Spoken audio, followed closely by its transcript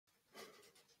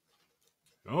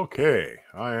Okay,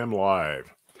 I am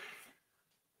live.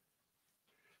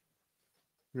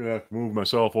 I'm gonna have to move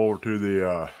myself over to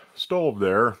the stove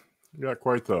there. Got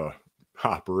quite the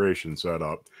operation set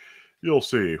up. You'll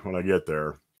see when I get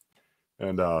there.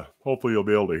 And hopefully you'll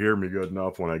be able to hear me good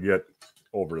enough when I get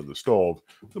over to the stove.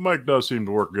 The mic does seem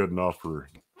to work good enough for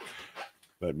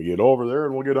let me get over there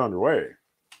and we'll get underway.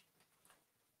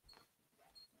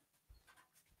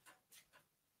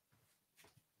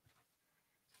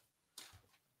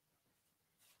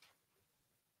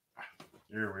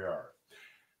 Here we are.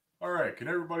 All right, can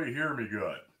everybody hear me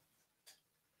good?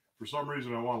 For some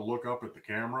reason, I want to look up at the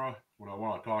camera when I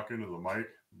want to talk into the mic,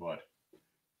 but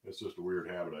it's just a weird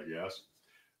habit, I guess.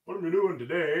 What I'm doing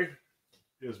today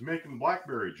is making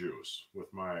blackberry juice with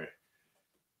my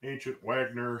ancient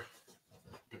Wagner.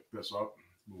 Pick this up,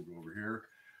 move it over here.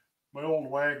 My old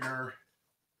Wagner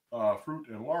Fruit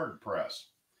and Lard Press.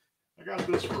 I got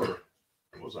this for,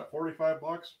 what was that, 45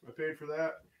 bucks? I paid for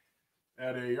that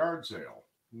at a yard sale.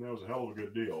 And that was a hell of a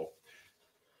good deal.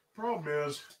 Problem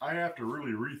is, I have to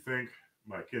really rethink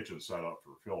my kitchen setup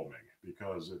for filming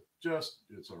because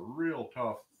it's a real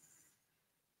tough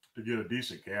to get a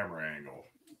decent camera angle.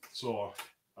 So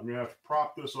I'm gonna have to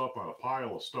prop this up on a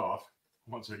pile of stuff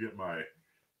once I get my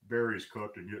berries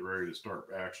cooked and get ready to start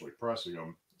actually pressing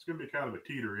them. It's gonna be kind of a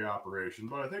teetery operation,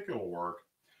 but I think it'll work.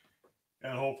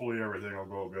 And hopefully everything will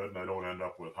go good and I don't end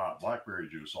up with hot blackberry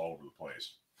juice all over the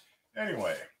place.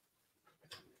 Anyway,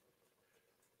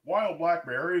 wild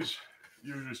blackberries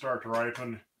usually start to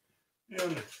ripen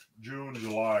in June,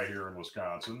 July here in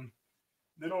Wisconsin.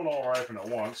 They don't all ripen at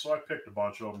once, so I picked a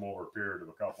bunch of them over a period of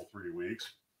a couple, 3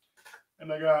 weeks.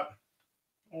 And I got,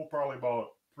 probably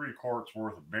about 3 quarts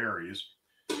worth of berries.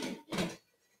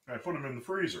 I put them in the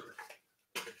freezer.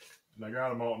 And I got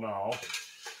them out now.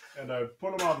 And I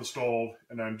put them on the stove,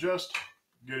 and I'm just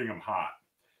getting them hot.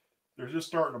 They're just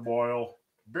starting to boil.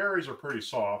 Berries are pretty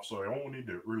soft, so I won't need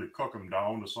to really cook them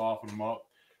down to soften them up.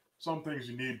 Some things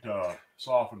you need to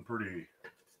soften pretty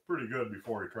good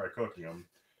before you try cooking them.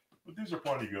 But these are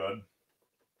plenty good.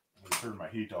 I'm going to turn my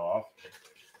heat off.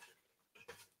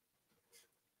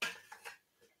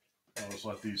 I'll just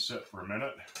let these sit for a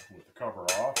minute with the cover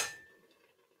off.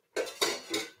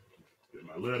 Get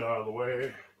my lid out of the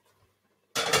way.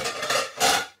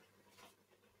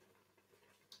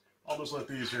 I'll just let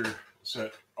these here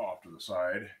sit off to the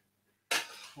side.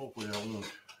 Hopefully I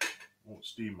won't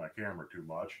steam my camera too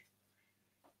much.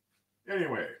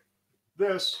 Anyway, get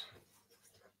this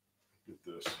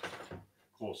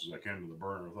close as I can to the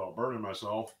burner without burning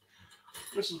myself.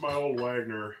 This is my old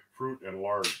Wagner Fruit and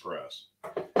Lard Press.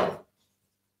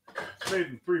 It's made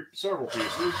in several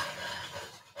pieces.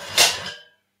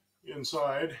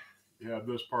 Inside, you have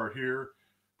this part here.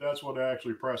 That's what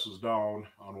actually presses down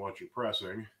on what you're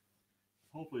pressing.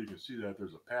 Hopefully you can see that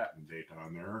there's a patent date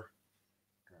on there.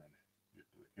 Trying to get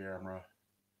to the camera.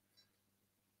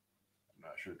 I'm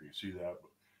not sure if you can see that,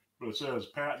 but it says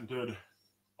patented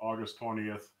August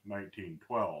 20th,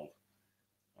 1912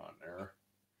 on there.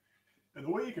 And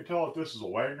the way you can tell if this is a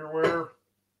Wagner ware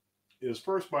is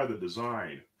first by the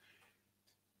design.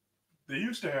 They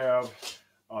used to have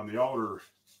on the outer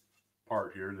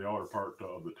part here, the outer part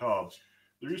of the tubs,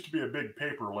 there used to be a big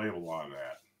paper label on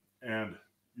that. And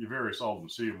you very seldom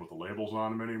see them with the labels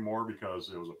on them anymore because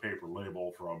it was a paper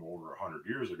label from over 100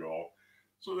 years ago.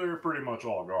 So they're pretty much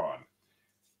all gone.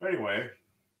 Anyway,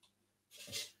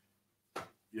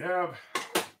 you have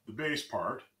the base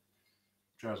part,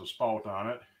 which has a spout on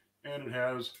it, and it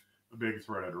has a big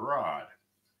threaded rod.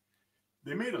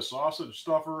 They made a sausage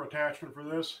stuffer attachment for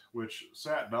this, which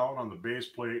sat down on the base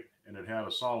plate, and it had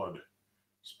a solid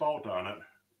spout on it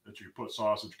that you put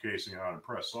sausage casing on and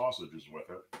press sausages with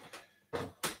it.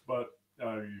 But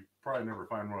you probably never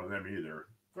find one of them either.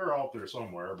 They're out there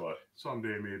somewhere, but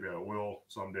someday maybe I will,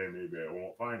 someday maybe I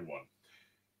won't find one.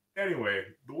 Anyway,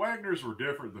 the Wagners were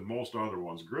different than most other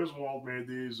ones. Griswold made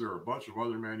these. There are a bunch of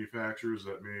other manufacturers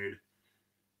that made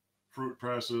fruit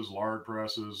presses, lard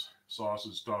presses,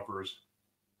 sausage stuffers,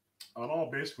 on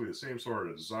all basically the same sort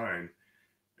of design,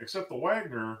 except the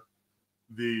Wagner,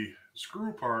 the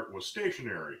screw part was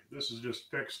stationary. This is just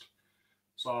fixed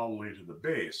solidly to the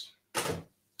base.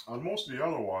 On most of the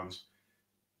other ones,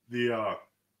 the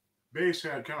base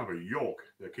had kind of a yoke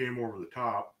that came over the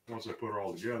top. Once I put it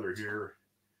all together here,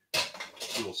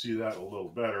 you'll see that a little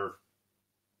better.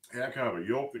 It had kind of a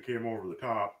yoke that came over the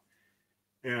top,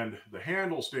 and the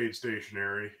handle stayed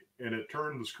stationary, and it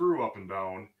turned the screw up and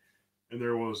down, and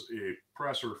there was a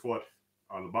presser foot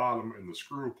on the bottom, and the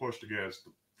screw pushed against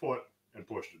the foot and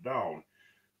pushed it down.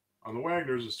 On the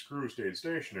Wagners, the screw stayed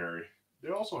stationary. They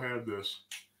also had this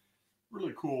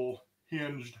really cool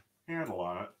hinged handle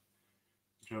on it,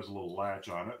 which has a little latch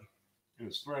on it, and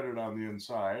it's threaded on the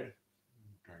inside.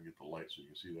 Try and get the light so you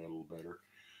can see that a little better.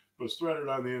 But it's threaded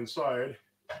on the inside,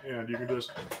 and you can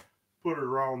just put it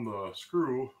around the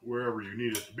screw wherever you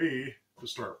need it to be to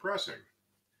start pressing.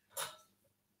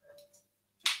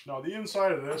 Now the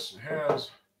inside of this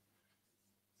has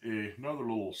another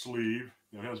little sleeve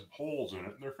that has holes in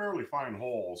it, and they're fairly fine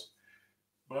holes,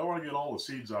 but I want to get all the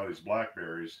seeds out of these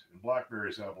blackberries, and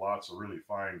blackberries have lots of really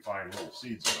fine little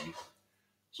seeds in them.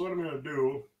 So what I'm going to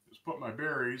do is put my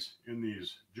berries in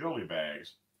these jelly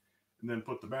bags, and then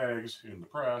put the bags in the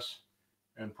press,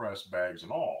 and press bags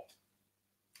and all.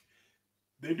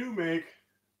 They do make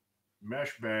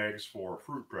mesh bags for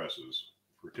fruit presses,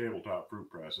 for tabletop fruit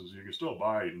presses. You can still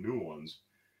buy new ones,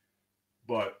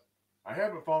 but I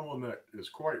haven't found one that is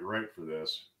quite right for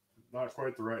this. Not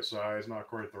quite the right size, not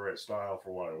quite the right style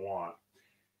for what I want.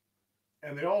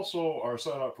 And they also are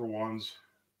set up for ones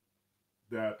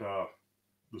that the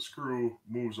screw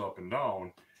moves up and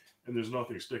down, and there's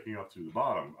nothing sticking up through the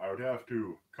bottom. I would have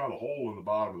to cut a hole in the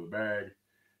bottom of the bag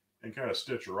and kind of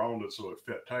stitch around it so it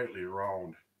fit tightly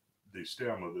around the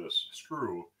stem of this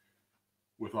screw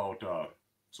without,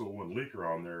 so it wouldn't leak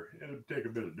around there. It would take a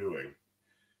bit of doing.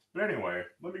 But anyway,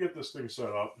 let me get this thing set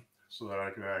up so that I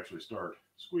can actually start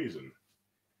squeezing.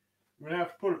 I'm going to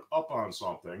have to put it up on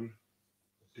something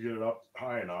to get it up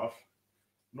high enough.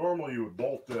 Normally you would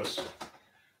bolt this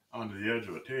onto the edge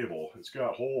of a table. It's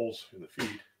got holes in the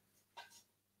feet.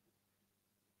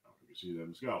 I don't know if you can see them.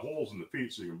 It's got holes in the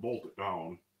feet so you can bolt it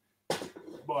down.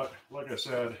 But like I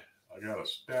said, I got a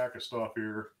stack of stuff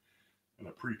here in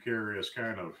a precarious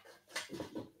kind of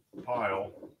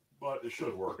pile, but it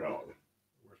should work out.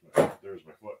 There's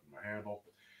my foot and my handle.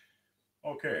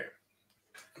 Okay,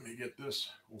 let me get this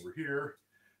over here,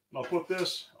 and I'll put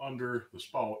this under the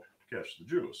spout to catch the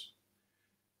juice.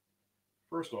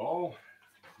 First of all,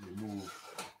 move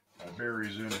my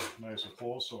berries in nice and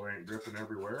close so I ain't dripping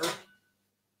everywhere.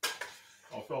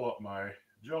 I'll fill up my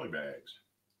jelly bags.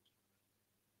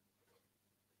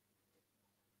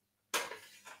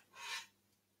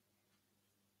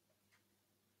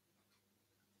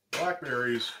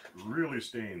 Blackberries really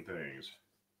stain things.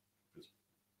 It's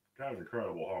kind of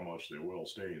incredible how much they will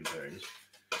stain things.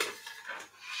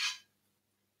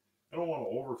 I don't want to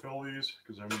overfill these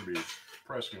because I'm going to be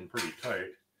pressing them pretty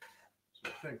tight.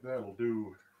 So I think that'll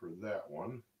do for that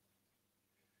one.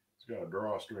 It's got a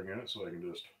drawstring in it so I can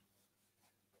just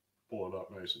pull it up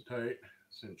nice and tight,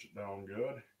 cinch it down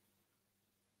good,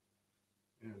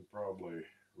 and probably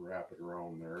wrap it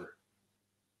around there.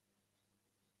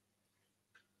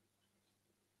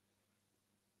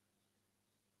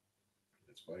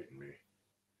 It's biting me.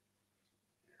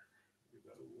 Here, give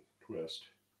that a little twist.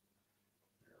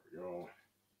 There we go.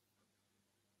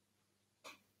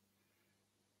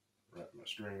 Wrap my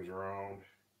strings around.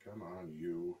 Come on,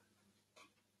 you.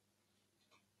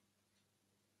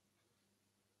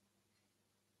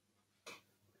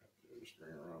 Wrap the other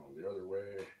string around the other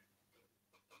way.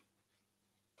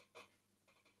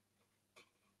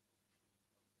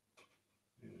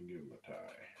 And give them a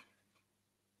tie.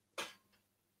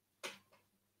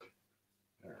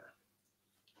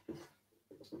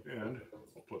 And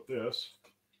I'll put this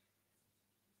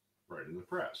right in the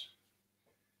press.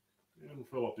 And we'll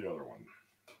fill up the other one.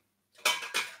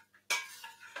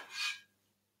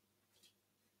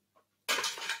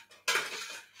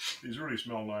 These really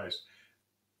smell nice.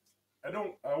 I'm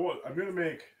going to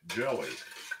make jelly,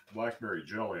 blackberry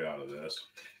jelly out of this.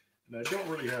 And I don't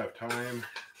really have time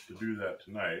to do that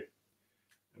tonight.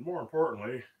 And more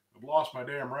importantly, I've lost my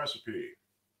damn recipe.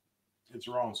 It's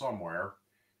around somewhere.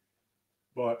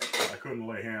 But I couldn't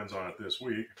lay hands on it this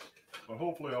week. But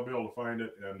hopefully I'll be able to find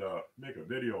it and make a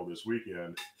video this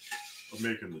weekend of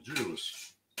making the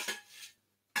juice.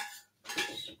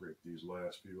 Scrape these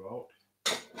last few out.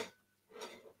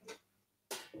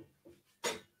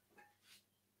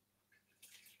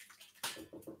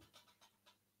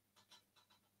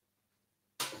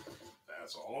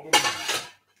 That's all of them.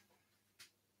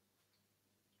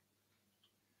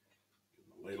 Get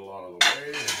the ladle out of the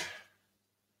way.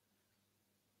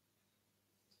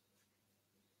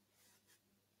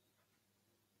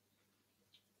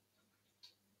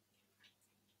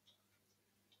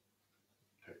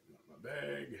 Tighten up my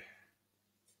bag.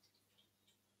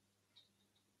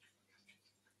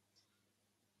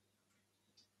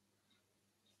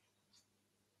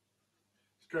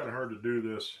 It's kind of hard to do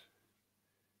this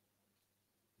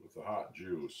with the hot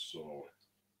juice, so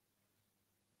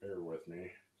bear with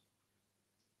me.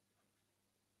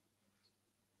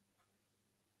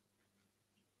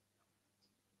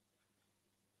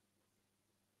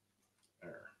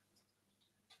 There.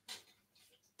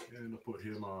 And I'll put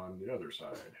him on the other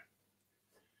side.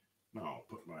 Now I'll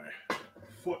put my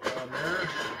foot on there.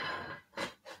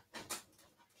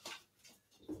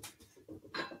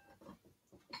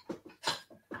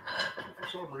 For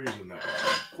some reason that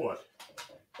foot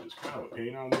is kind of a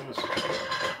pain on this.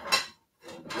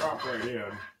 Drop right in.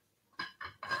 There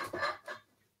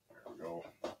we go.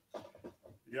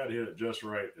 You got to hit it just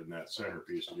right in that center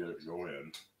piece to get it to go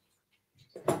in.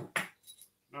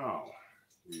 Now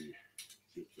we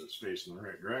get this facing the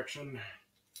right direction.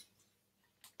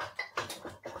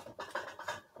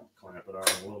 Clamp it on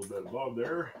a little bit above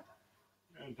there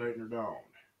and tighten her down.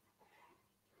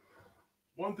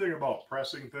 One thing about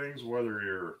pressing things, whether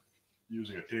you're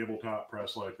using a tabletop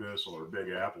press like this or a big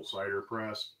apple cider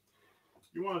press,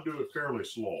 you want to do it fairly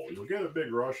slow. You'll get a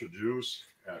big rush of juice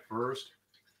at first.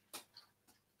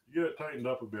 You get it tightened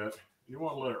up a bit, and you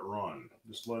want to let it run.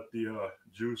 Just let the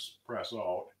juice press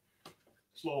out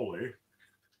slowly,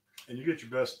 and you get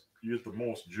the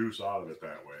most juice out of it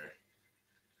that way.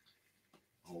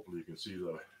 Hopefully you can see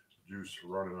the juice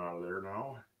running out of there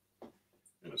now.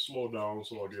 And it slowed down,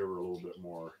 so I'll give her a little bit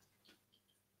more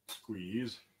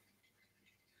squeeze.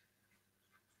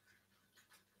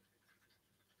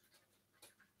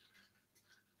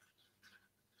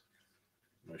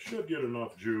 I should get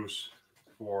enough juice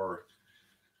for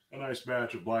a nice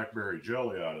batch of blackberry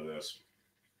jelly out of this.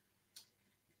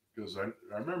 Because I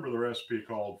remember the recipe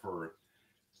called for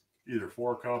either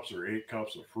 4 cups or 8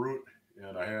 cups of fruit,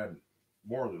 and I had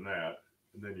more than that.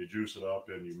 And then you juice it up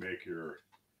and you make your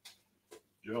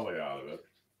jelly out of it.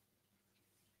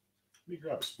 Let me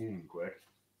grab a spoon quick.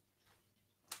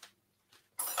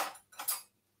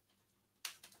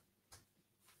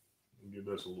 And give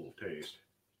this a little taste.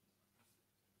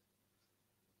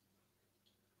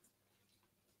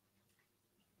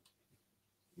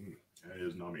 That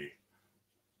is nummy.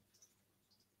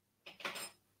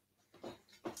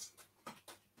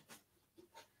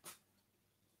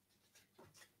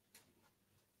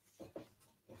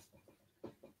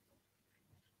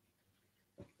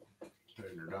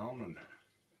 Tighten her down and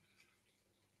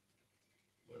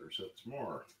let her sit some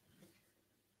more.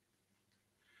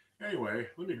 Anyway,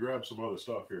 let me grab some other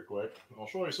stuff here quick. I'll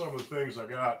show you some of the things I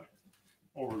got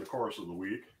over the course of the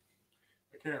week.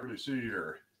 I can't really see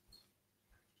your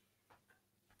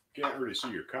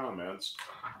comments.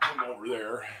 I'm over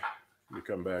there. Let me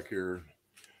come back here.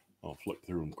 I'll flip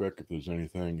through them quick if there's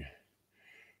anything.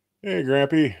 Hey,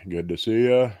 Grampy, good to see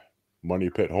ya. Money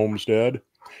Pit Homestead.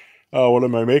 What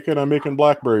am I making? I'm making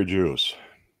blackberry juice.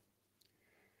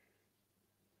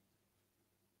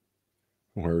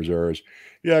 Where's ours?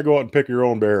 Yeah, go out and pick your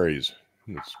own berries.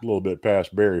 It's a little bit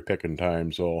past berry picking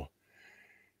time, so.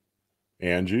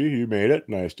 Angie, you made it.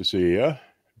 Nice to see ya.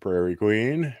 Prairie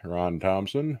Queen, Ron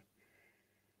Thompson.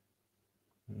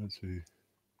 Let's see.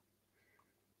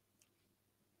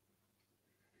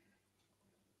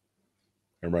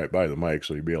 I'm right by the mic,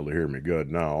 so you'll be able to hear me good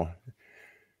now.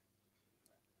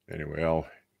 Anyway, I'll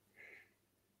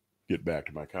get back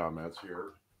to my comments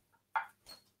here.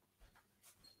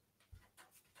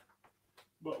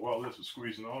 But while this is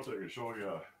squeezing out, I can show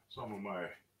you some of my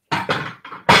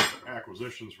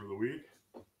acquisitions for the week.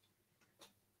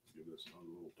 Give this another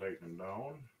little tightening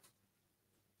down.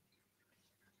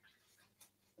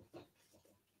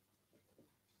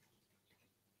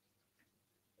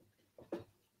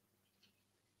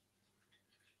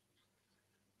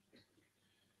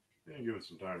 And give it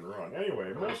some time to run.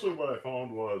 Anyway, mostly what I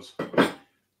found was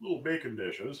little baking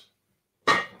dishes.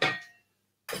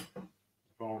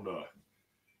 Found a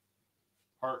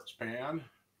Hearts pan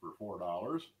for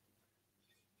 $4.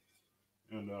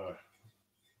 And what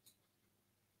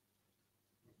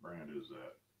brand is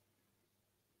that?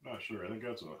 Not sure. I think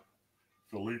that's a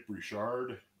Philippe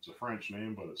Richard. It's a French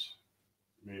name, but it's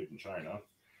made in China.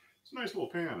 It's a nice little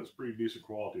pan. It's pretty decent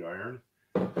quality iron.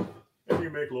 And you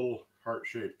make little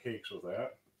heart-shaped cakes with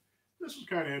that. This is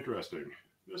kind of interesting.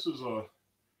 This is a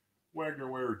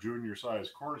Wagner junior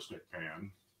size cornstick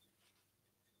pan.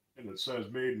 And it says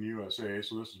made in USA,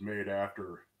 so this is made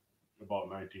after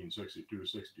about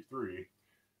 1962-63.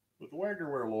 With the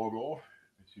Wagner logo,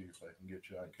 let's see if I can get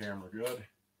you on camera good.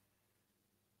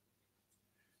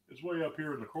 It's way up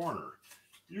here in the corner.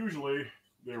 Usually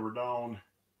they were down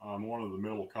on one of the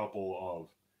middle couple of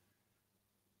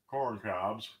corn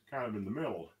cobs, kind of in the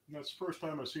middle. And that's the first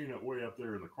time I've seen it way up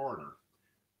there in the corner.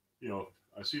 You know,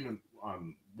 I seen it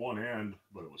on one end,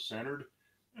 but it was centered.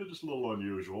 It was just a little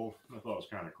unusual. I thought it was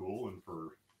kind of cool. And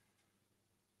for,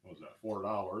 what was that,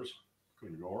 $4?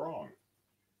 Couldn't go wrong.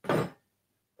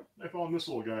 I found this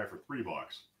little guy for $3.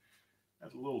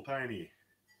 That's a little tiny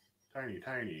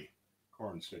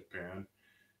corn stick pan.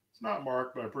 It's not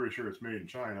marked, but I'm pretty sure it's made in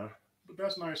China. But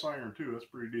that's nice iron too. That's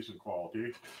pretty decent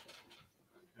quality.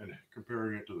 And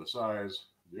comparing it to the size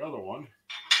of the other one,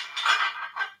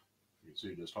 you can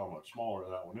see just how much smaller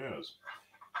that one is.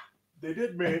 They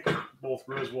did make, both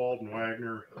Griswold and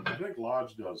Wagner, I think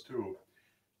Lodge does too,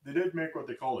 they did make what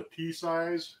they call a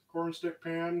T-size cornstick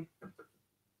pan.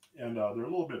 And they're a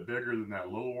little bit bigger than that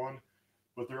little one,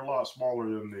 but they're a lot smaller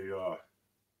than the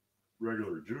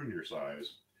regular junior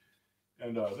size.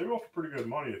 And they go for pretty good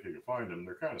money if you can find them.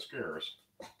 They're kind of scarce.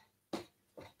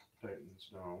 Tighten this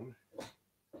down.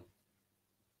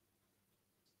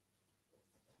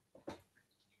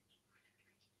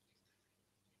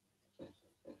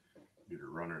 Get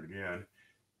her running again.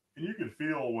 And you can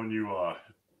feel when you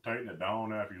tighten it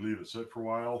down after you leave it sit for a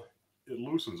while, it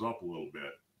loosens up a little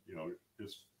bit. You know,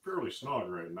 it's fairly snug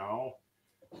right now,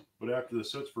 but after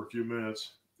this sits for a few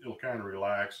minutes, it'll kind of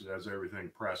relax as everything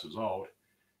presses out,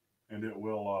 and it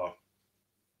will,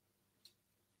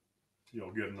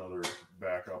 get another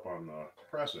back up on the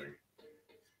pressing.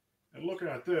 And looking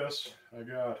at this, I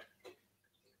got,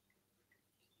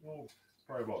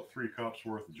 probably about 3 cups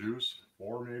worth of juice,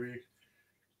 4 maybe.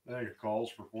 I think it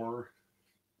calls for 4,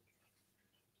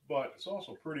 but it's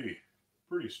also pretty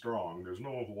strong. There's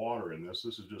no water in this.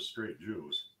 This is just straight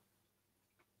juice.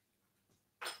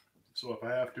 So if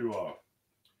I have to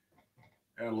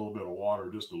add a little bit of water,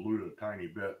 just dilute it a tiny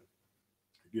bit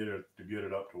to get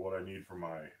it up to what I need for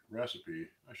my recipe,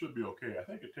 I should be okay. I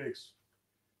think it takes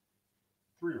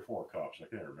 3 or 4 cups.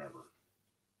 I can't remember.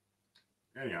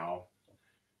 Anyhow,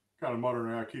 kind of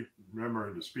muttering. I keep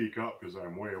remembering to speak up because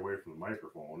I'm way away from the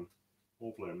microphone.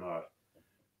 Hopefully I'm not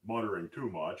muttering too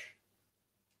much.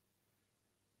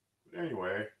 But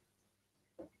anyway,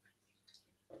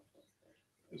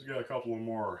 it's got a couple of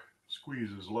more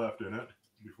squeezes left in it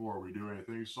before we do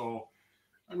anything. So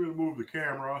I'm going to move the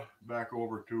camera back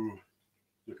over to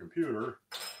the computer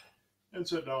and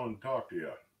sit down and talk to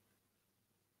you.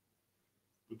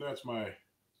 But that's my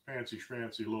fancy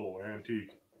schmancy little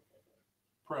antique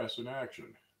press in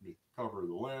action. You cover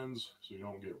the lens so you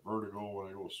don't get vertigo when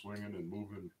I go swinging and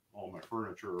moving all my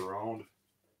furniture around.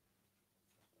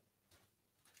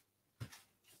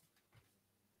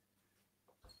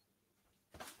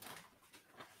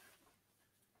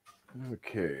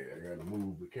 Okay, I gotta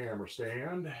move the camera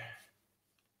stand,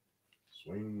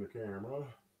 swing the camera.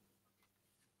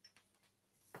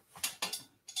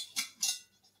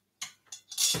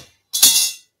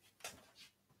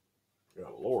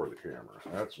 Gotta lower the camera,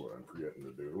 that's what I'm forgetting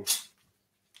to do.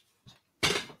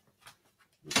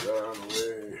 Move that out of the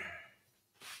way.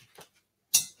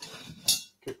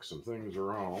 Kick some things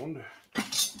around.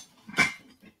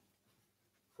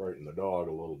 Frighten the dog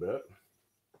a little bit.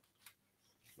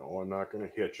 No, I'm not going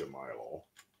to hit you, Milo.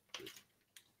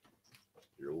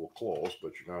 You're a little close,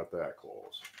 but you're not that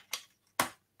close.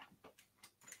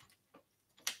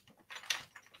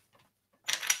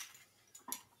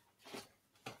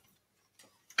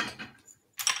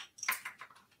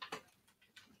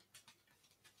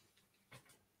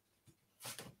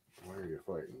 Why are you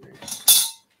fighting me?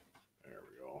 There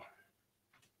we go.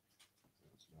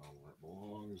 That's down where it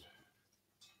belongs.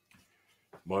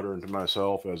 Muttering to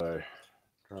myself as I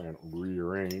try and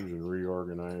rearrange and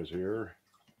reorganize here.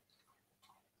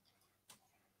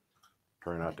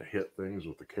 Try not to hit things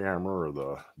with the camera or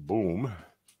the boom.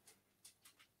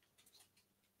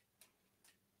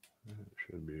 It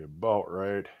should be about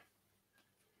right.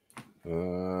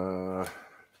 Gotta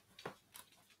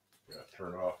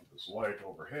turn off this light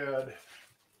overhead.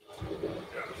 Gotta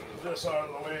move this out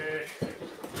of the way.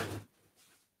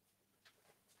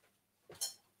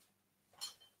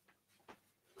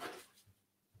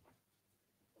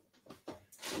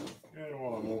 And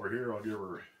while I'm over here, I'll give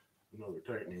her another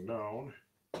tightening down.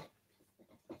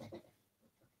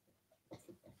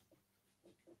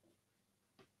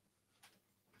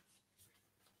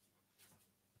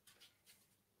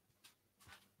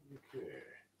 Okay.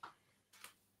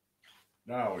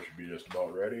 Now we should be just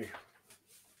about ready.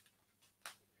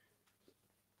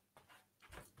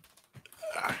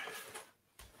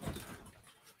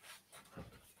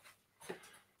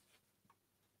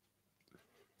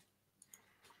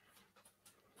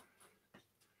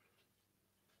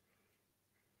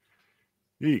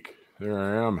 Eek, there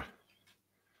I am.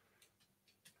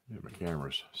 Yeah, my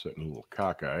camera's sitting a little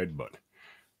cockeyed, but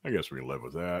I guess we can live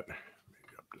with that.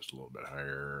 Maybe up just a little bit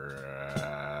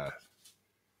higher.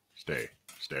 Stay.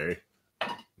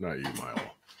 Not you,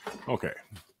 Milo. Okay.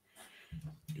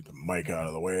 Get the mic out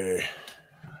of the way.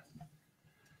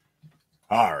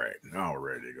 All right, now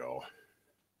we're ready to go.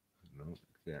 Nope,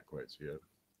 can't quite see it.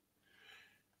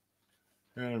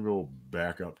 And I'll go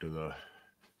back up to the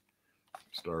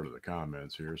start of the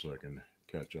comments here so I can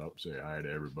catch up, say hi to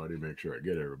everybody, make sure I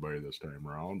get everybody this time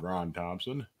around. Ron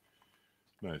Thompson,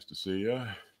 nice to see you.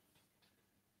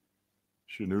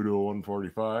 Shanudo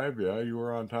 145, yeah, you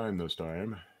were on time this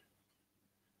time.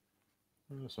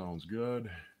 That sounds good.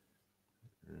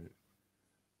 All right.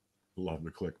 Love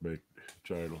the clickbait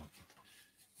title.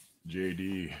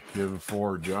 JD, give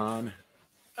 4 John.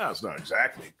 That's not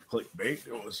exactly clickbait.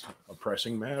 It was a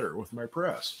pressing matter with my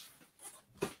press.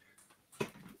 And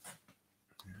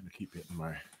I keep hitting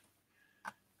my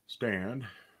stand.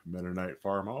 Mennonite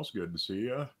Farmhouse, good to see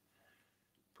you.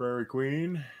 Prairie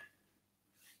Queen.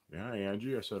 Yeah,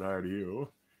 Angie, I said hi to you.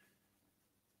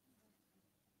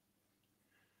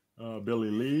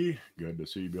 Billy Lee, good to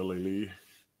see Billy Lee.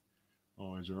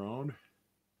 Always around.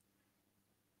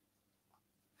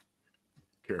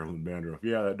 Carolyn Bandroff.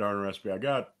 Yeah, that darn recipe. I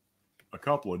got a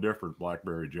couple of different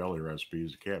blackberry jelly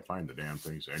recipes. I can't find the damn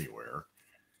things anywhere.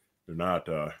 They're not,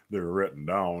 they're written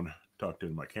down, tucked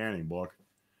in my canning book,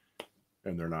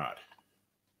 and they're not.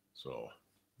 So,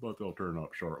 but they'll turn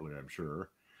up shortly, I'm sure.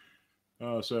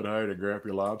 Said hi to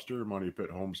Grampy Lobster, Money Pit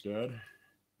Homestead.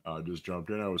 Just jumped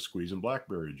in. I was squeezing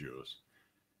blackberry juice.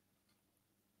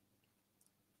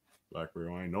 Blackberry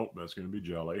wine. Nope, that's going to be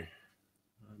jelly.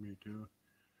 Me too.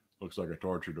 Looks like a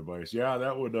torture device. Yeah,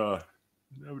 that would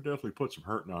definitely put some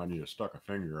hurting on you. Stuck a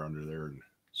finger under there and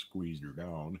squeezed her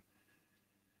down.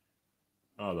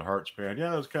 The Hearts pan.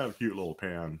 Yeah, that's kind of a cute little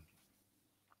pan.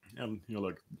 And, you know,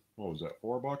 like, what was that,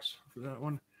 $4 for that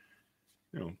one?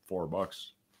 You know, $4.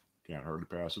 Can't hardly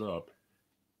pass it up.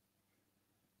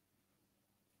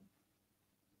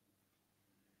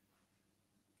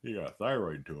 You got a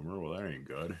thyroid tumor. Well, that ain't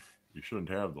good. You shouldn't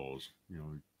have those.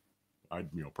 You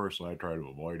know, personally, I try to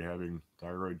avoid having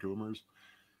thyroid tumors.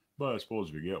 But I suppose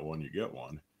if you get one, you get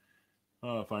one.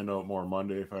 Find out more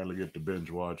Monday. Finally get to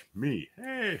binge watch me.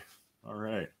 Hey, all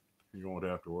right. You won't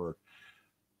have to work.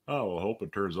 Oh, well, hope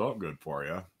it turns out good for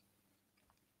you.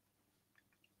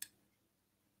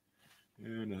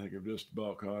 And I think I've just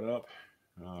about caught up.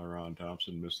 Ron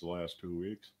Thompson missed the last 2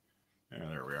 weeks. Yeah,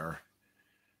 there we are.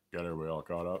 Got everybody all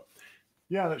caught up.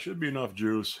 Yeah, that should be enough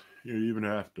juice. You even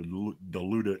have to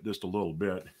dilute it just a little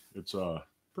bit. It's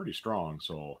pretty strong,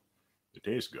 so it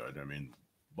tastes good. I mean,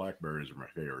 blackberries are my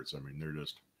favorites. I mean, they're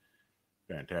just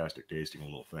fantastic tasting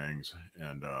little things.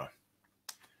 And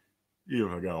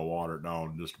even if I gotta water it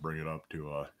down just to bring it up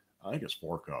to, I think it's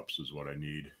 4 cups is what I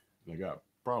need. I got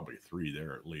probably 3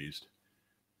 there at least.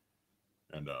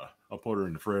 And I'll put her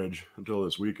in the fridge until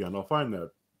this weekend. I'll find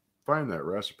that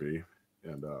recipe.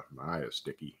 And my eye is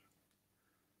sticky.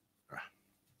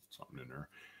 Something in there.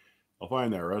 I'll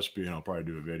find that recipe and I'll probably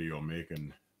do a video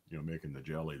making the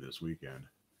jelly this weekend.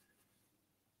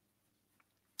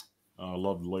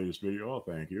 Love the latest video. Oh,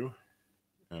 thank you.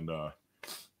 And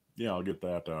yeah, I'll get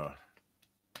that.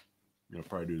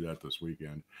 Probably do that this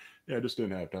weekend. Yeah, I just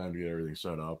didn't have time to get everything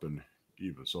set up, and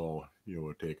even so,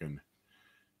 it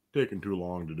taken too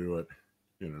long to do it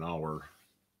in an hour,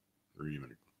 or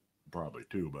even probably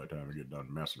 2 by the time I get done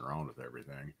messing around with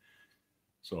everything.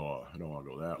 So I don't want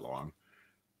to go that long.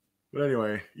 But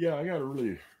anyway, yeah, I got to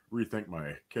really rethink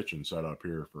my kitchen setup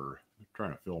here for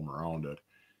trying to film around it,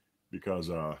 because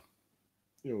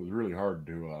it was really hard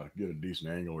to get a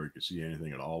decent angle where you could see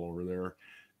anything at all over there.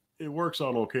 It works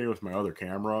out okay with my other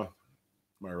camera,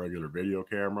 my regular video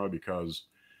camera, because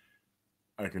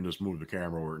I can just move the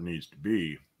camera where it needs to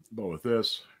be. But with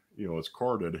this, it's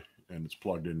corded and it's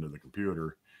plugged into the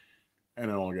computer, and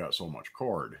I only got so much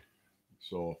cord.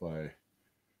 So if I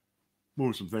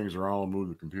move some things around, move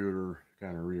the computer,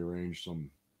 kind of rearrange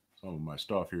some of my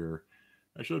stuff here,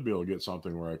 I should be able to get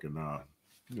something where I can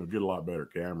get a lot better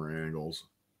camera angles.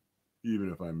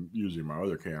 Even if I'm using my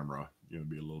other camera, it'd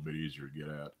be a little bit easier to get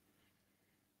at.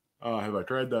 Have I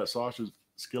tried that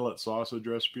skillet sausage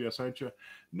recipe I sent you?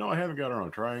 No, I haven't got around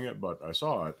to trying it, but I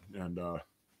saw it, and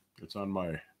it's on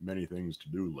my many things to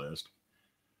do list.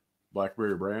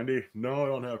 Blackberry brandy? No, I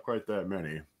don't have quite that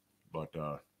many, but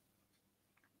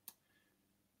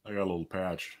I got a little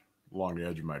patch along the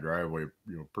edge of my driveway,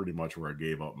 pretty much where I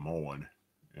gave up mowing,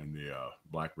 and the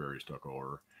blackberries took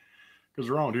over.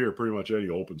 Because around here, pretty much any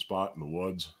open spot in the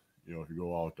woods, if you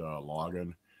go out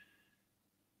logging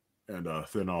and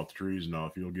thin out the trees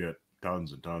enough, you'll get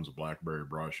tons and tons of blackberry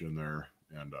brush in there,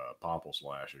 and popple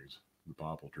slashings. The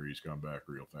popple trees come back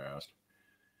real fast.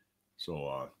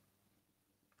 So,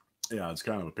 yeah, it's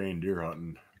kind of a pain deer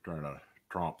hunting, trying to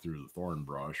tromp through the thorn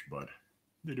brush, but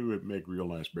they do make real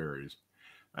nice berries.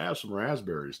 I have some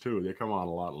raspberries too. They come on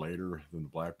a lot later than the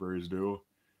blackberries do,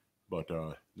 but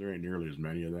there ain't nearly as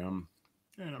many of them.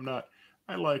 And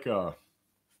I like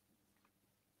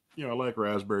You know, I like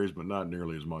raspberries, but not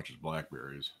nearly as much as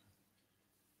blackberries.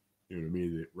 You know, to me,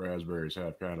 the raspberries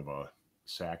have kind of a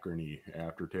saccharine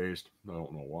aftertaste. I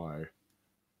don't know why.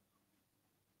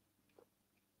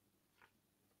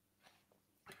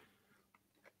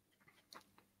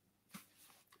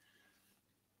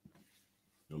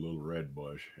 A little red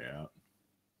bush, yeah.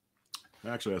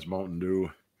 Actually, that's Mountain Dew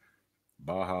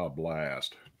Baja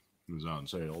Blast. It was on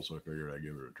sale, so I figured I'd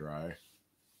give it a try.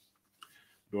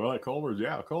 Do I like Culver's?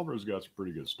 Yeah, Culver's got some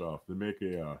pretty good stuff. They make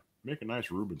a nice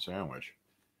Reuben sandwich,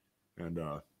 and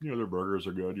you know their burgers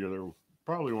are good. You know they're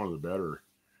probably one of the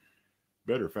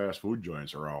better fast food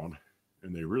joints around,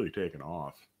 and they've really taken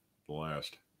off the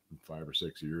last 5 or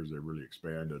 6 years. They've really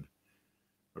expanded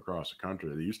across the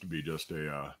country. They used to be just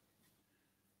a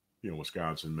you know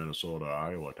Wisconsin, Minnesota,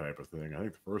 Iowa type of thing. I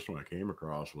think the first one I came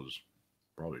across was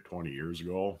probably 20 years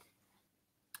ago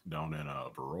down in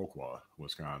Viroqua,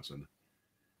 Wisconsin,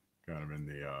 kind of in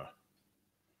the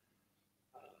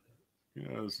you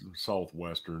know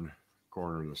southwestern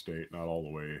corner of the state, not all the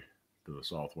way to the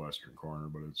southwestern corner,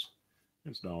 but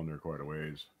it's down there quite a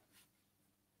ways.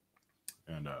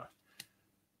 And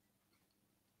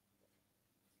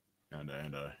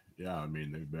yeah, I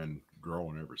mean they've been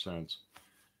growing ever since.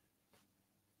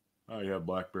 You have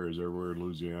blackberries everywhere in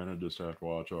Louisiana. Just have to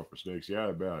watch out for snakes. Yeah,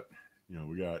 I bet. You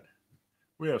know,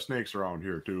 we have snakes around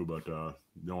here too, but the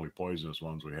only poisonous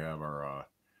ones we have are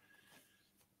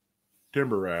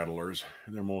timber rattlers.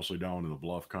 They're mostly down in the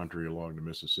bluff country along the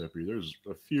Mississippi. There's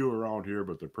a few around here,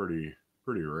 but they're pretty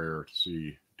rare to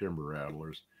see timber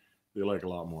rattlers. They like a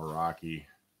lot more rocky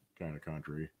kind of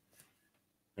country.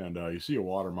 And you see a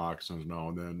water moccasins now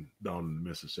and then down in the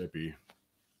Mississippi,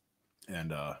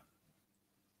 and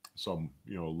some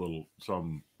you know little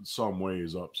some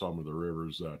ways up some of the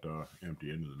rivers that empty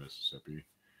into the Mississippi.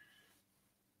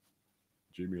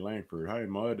 Jimmy Langford, hi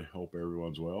Mud. Hope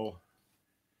everyone's well.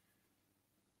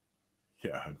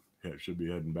 Yeah, yeah, should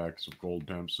be heading back to some cold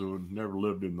temps soon. Never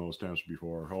lived in those temps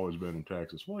before. Always been in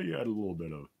Texas. Well, you had a little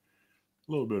bit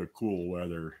of cool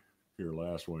weather here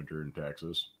last winter in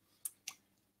Texas.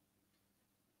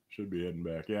 Should be heading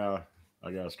back. Yeah,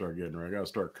 I gotta start getting ready. I gotta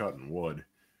start cutting wood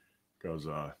because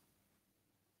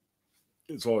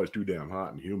it's always too damn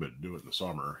hot and humid to do it in the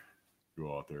summer.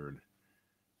 Go out there and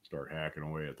start hacking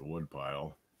away at the wood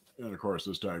pile. And of course,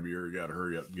 this time of year, you got to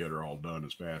hurry up and get her all done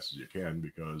as fast as you can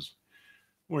because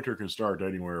winter can start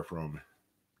anywhere from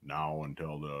now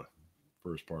until the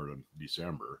first part of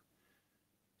December.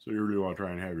 So you really want to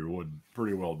try and have your wood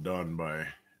pretty well done by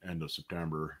end of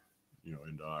September, you know,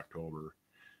 into October.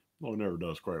 Well, it never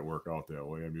does quite work out that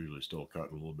way. I'm usually still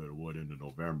cutting a little bit of wood into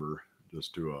November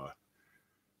just to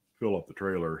fill up the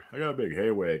trailer. I got a big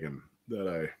hay wagon that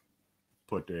I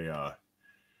put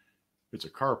it's a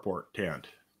carport tent.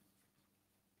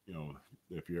 You know,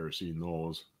 if you ever seen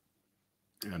those,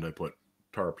 and I put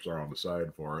tarps around the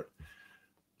side for it,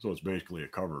 so it's basically a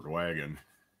covered wagon,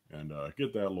 and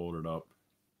get that loaded up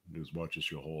as much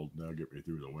as you'll hold. That'll get me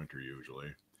through the winter usually.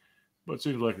 But it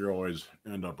seems like you always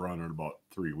end up running about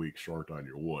 3 weeks short on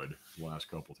your wood. The last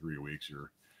couple 3 weeks,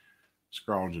 you're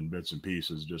scrounging bits and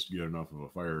pieces just to get enough of a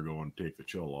fire going to take the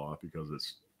chill off because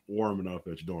it's warm enough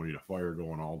that you don't need a fire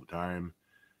going all the time,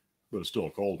 but it's still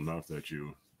cold enough that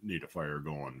you need a fire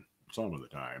going some of the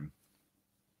time.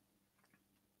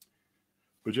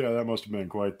 But yeah, that must have been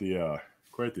quite the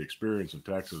experience in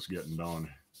Texas getting down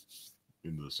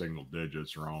into the single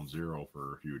digits around zero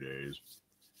for a few days.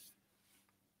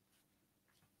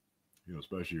 You know,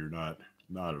 especially you're not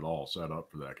at all set up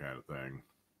for that kind of thing.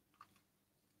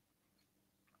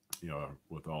 You know,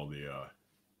 with all the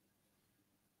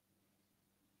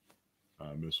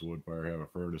Miss Woodfire have a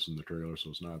furnace in the trailer, so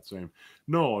it's not the same.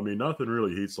 No, I mean nothing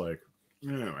really heats like.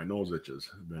 Yeah, my nose itches.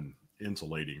 I've been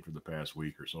insulating for the past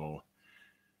week or so.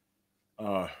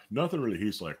 Nothing really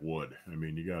heats like wood. I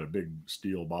mean, you got a big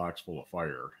steel box full of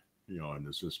fire, you know, and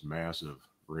it's just massive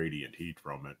radiant heat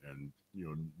from it, and you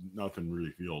know, nothing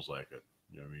really feels like it.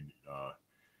 You know, I mean,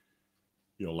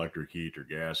 you know, electric heat or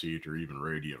gas heat or even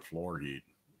radiant floor heat,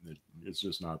 it's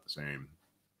just not the same.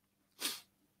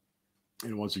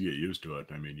 And once you get used to it,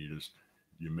 I mean,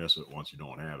 you miss it once you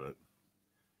don't have it.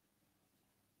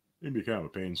 It'd be kind of a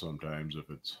pain sometimes if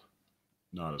it's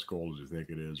not as cold as you think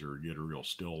it is, or get a real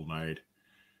still night,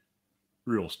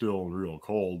 real still and real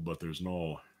cold, but there's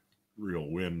no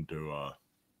real wind to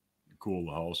cool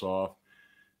the house off.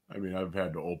 I mean, I've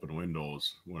had to open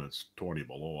windows when it's 20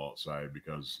 below outside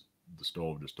because the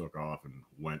stove just took off and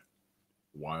went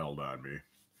wild on me.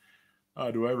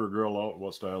 Do I ever grill out?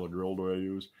 What style of grill do I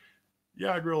use?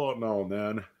 Yeah, I grill out now and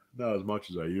then, not as much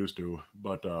as I used to,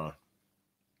 but I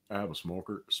have a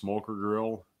smoker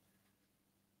grill,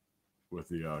 with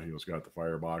the it's got the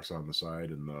firebox on the side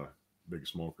and the big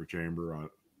smoker chamber on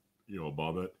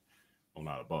above it. Well,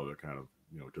 not above it, kind of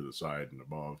to the side and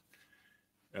above.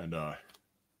 And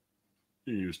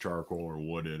you use charcoal or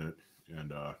wood in it,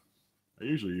 and I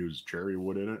usually use cherry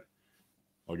wood in it.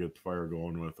 I'll get the fire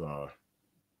going with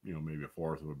maybe a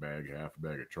fourth of a bag, half a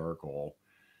bag of charcoal,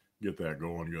 get that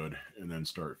going good, and then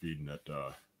start feeding it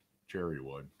cherry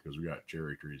wood, because we got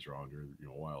cherry trees around here.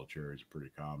 Wild cherries are pretty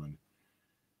common.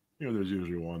 There's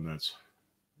usually one that's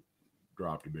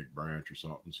dropped a big branch or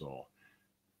something, so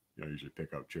I usually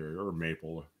pick up cherry or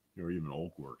maple, or even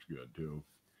oak works good too.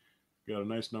 Got a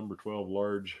nice number 12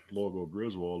 large logo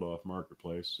Griswold off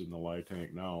Marketplace in the light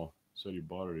tank now. Said he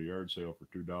bought it at a yard sale for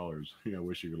 $2. I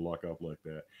wish you could luck up like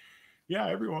that. Yeah,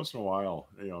 every once in a while,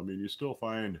 you still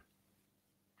find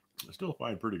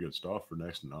pretty good stuff for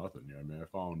next to nothing. I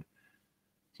found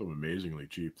some amazingly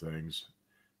cheap things.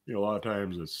 A lot of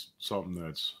times it's something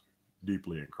that's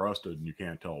deeply encrusted and you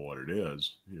can't tell what it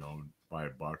is. $5,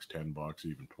 $10,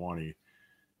 even 20.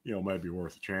 Might be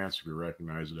worth a chance if you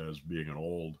recognize it as being an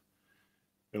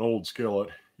old skillet.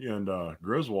 And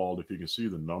Griswold, if you can see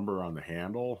the number on the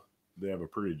handle, they have a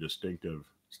pretty distinctive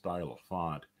style of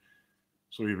font.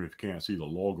 So even if you can't see the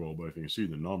logo, but if you can see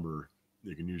the number,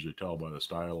 you can usually tell by the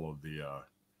style of the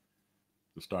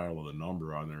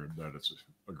number on there that it's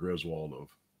a Griswold of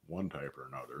one type or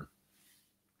another.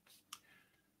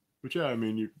 But yeah,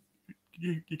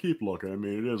 you keep looking.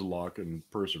 It is luck and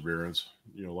perseverance.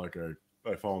 Like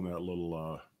I found that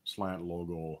little slant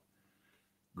logo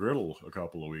griddle a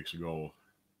couple of weeks ago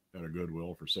at a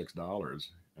Goodwill for $6,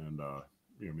 and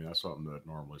that's something that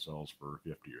normally sells for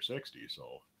 50 or 60.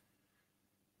 So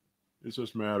it's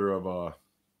just a matter of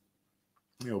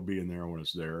being there when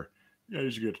it's there. I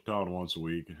usually get to town once a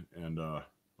week, and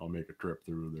I'll make a trip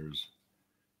through. There's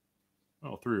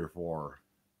 3 or 4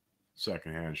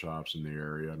 secondhand shops in the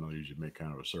area, and I'll usually make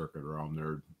kind of a circuit around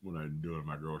there when I'm doing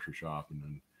my grocery shopping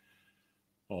and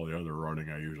all the other running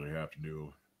I usually have to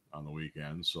do on the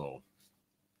weekends. So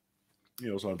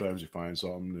sometimes you find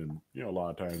something, and a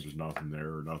lot of times there's nothing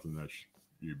there or nothing that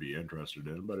you'd be interested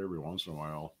in, but every once in a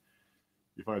while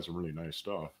you find some really nice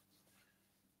stuff.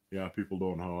 Yeah, people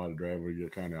don't know how to drive when you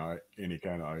get any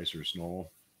kind of ice or snow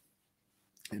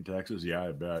in Texas. Yeah,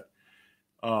 I bet.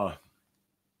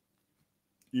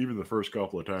 Even the first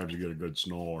couple of times you get a good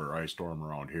snow or ice storm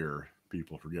around here,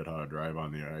 people forget how to drive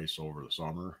on the ice over the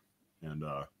summer. And,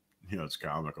 it's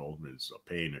comical. It's a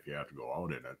pain if you have to go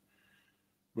out in it.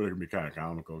 But it can be kind of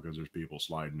comical because there's people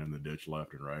sliding in the ditch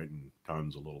left and right, and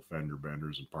tons of little fender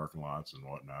benders and parking lots and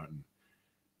whatnot. And,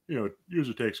 it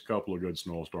usually takes a couple of good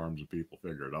snowstorms and people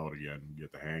figure it out again and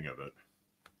get the hang of it.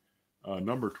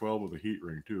 Number 12 with a heat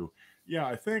ring, too. Yeah,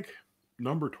 I think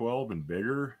number 12 and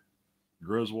bigger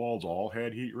Griswolds all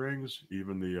had heat rings,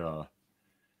 even the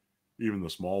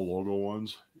small logo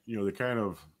ones.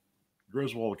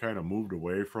 Griswold kind of moved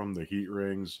away from the heat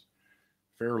rings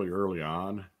fairly early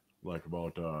on, like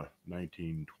about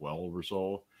 1912 or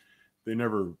so. They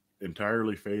never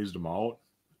entirely phased them out,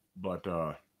 but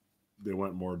they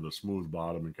went more to the smooth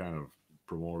bottom and kind of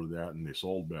promoted that, and they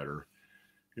sold better,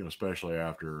 especially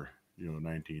after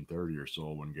 1930 or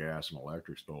so, when gas and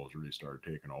electric stoves really started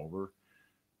taking over.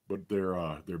 But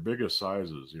their biggest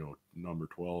sizes, number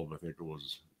 12, I think it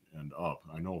was, and up,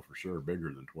 I know for sure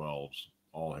bigger than 12s,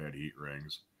 all had heat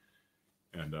rings.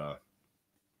 And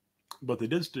but they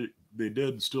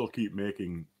did still keep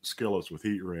making skillets with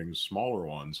heat rings, smaller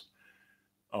ones,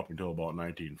 up until about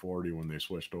 1940, when they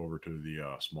switched over to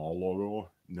the small logo,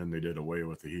 and then they did away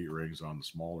with the heat rings on the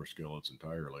smaller skillets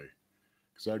entirely.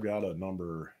 Because I've got a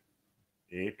number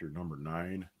 8 or number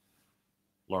 9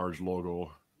 large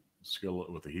logo skillet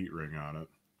with a heat ring on it.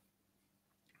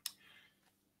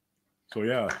 So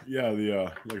yeah,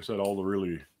 the like I said, all the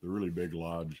really big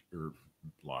Lodge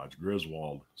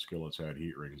Griswold skillets had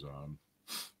heat rings on.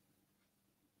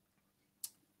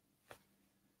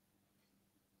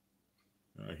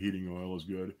 Heating oil is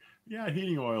good. Yeah,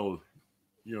 heating oil,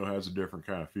 has a different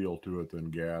kind of feel to it than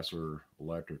gas or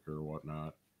electric or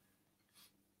whatnot.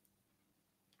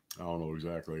 I don't know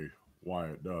exactly why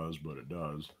it does, but it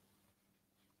does.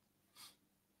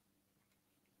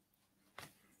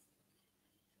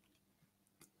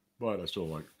 But I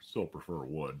still prefer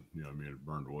wood. I've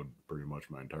burned wood pretty much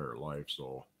my entire life,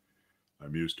 so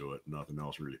I'm used to it. Nothing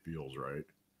else really feels right.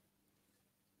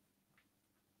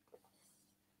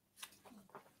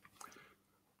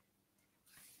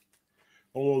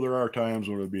 Although there are times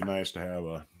when it'd be nice to have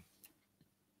a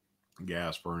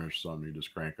gas furnace, something you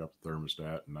just crank up the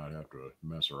thermostat and not have to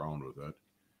mess around with it.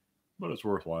 But it's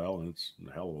worthwhile, and it's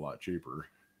a hell of a lot cheaper.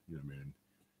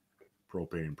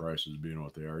 propane prices being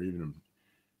what they are. Even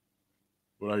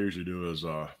what I usually do is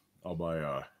I'll buy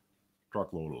a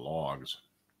truckload of logs,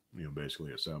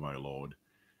 basically a semi-load.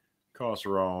 Costs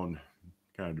around,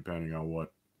 kind of depending on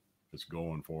what it's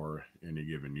going for any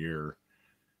given year.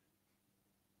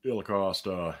 It'll cost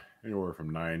anywhere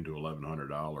from $900 to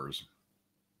 $1,100,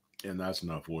 and that's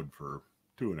enough wood for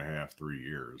 2.5, 3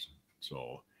 years.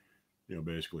 So,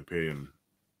 basically paying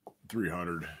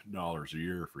 $300 a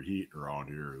year for heat around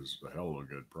here is a hell of a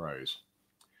good price.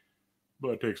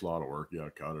 But it takes a lot of work. You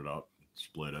gotta cut it up,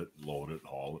 split it, load it,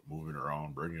 haul it, move it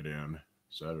around, bring it in,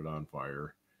 set it on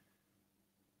fire.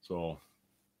 So,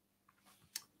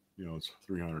 it's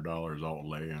 $300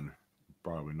 outlay and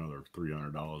probably another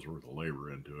 $300 worth of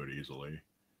labor into it easily.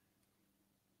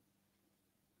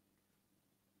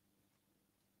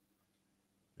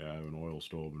 Yeah, I have an oil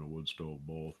stove and a wood stove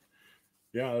both.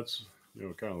 Yeah, that's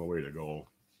kind of the way to go.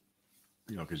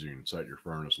 Because you can set your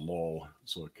furnace low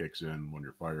so it kicks in when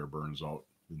your fire burns out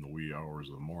in the wee hours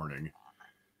of the morning.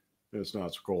 It's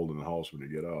not so cold in the house when you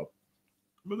get up.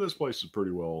 But this place is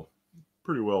pretty well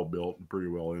built and pretty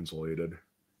well insulated.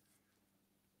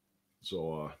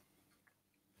 So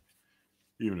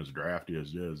even as drafty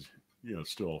as it is,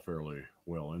 it's still fairly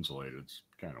well insulated. It's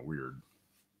kind of weird,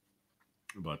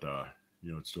 but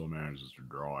it still manages to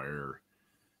draw air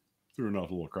through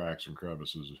enough little cracks and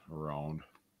crevices around,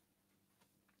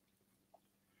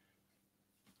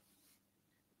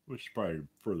 which is probably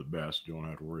for the best. You don't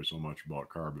have to worry so much about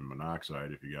carbon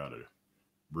monoxide if you got a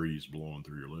breeze blowing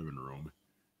through your living room.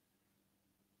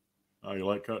 You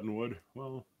like cutting wood?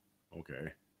 Well,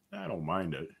 okay. I don't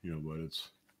mind it, but it's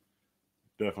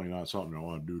definitely not something I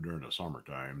want to do during the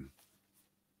summertime.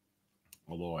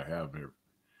 Although I have,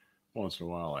 once in a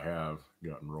while, I have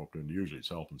gotten roped into. Usually it's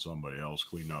helping somebody else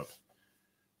clean up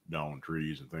down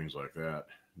trees and things like that.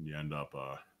 And you end up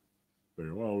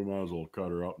figuring, well, we might as well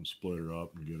cut her up and split her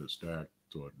up and get it stacked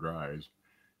so it dries.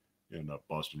 You end up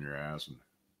busting your ass. And,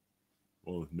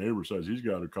 well, the neighbor says he's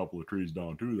got a couple of trees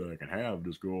down too that I can have.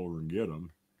 Just go over and get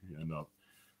them. You end up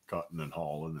cutting and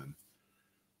hauling and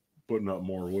putting up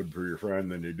more wood for your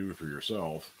friend than you do for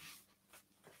yourself.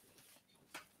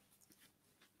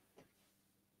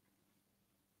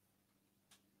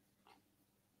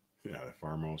 Yeah, the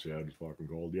farmhouse, yeah, it's fucking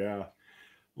cold. Yeah,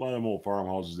 a lot of them old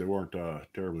farmhouses, they weren't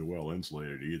terribly well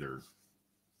insulated either.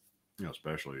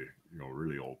 Especially,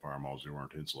 really old farmhouses, they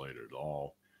weren't insulated at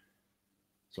all.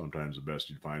 Sometimes the best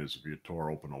you'd find is if you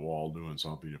tore open a wall doing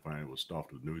something, you find it was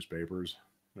stuffed with newspapers.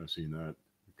 I've seen that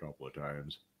a couple of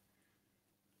times.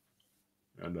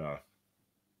 And the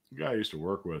guy I used to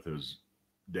work with, his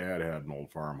dad had an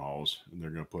old farmhouse, and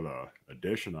they're going to put a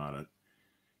addition on it,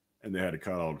 and they had to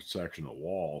cut out a section of the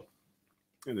wall,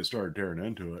 and they started tearing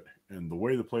into it. And the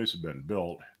way the place had been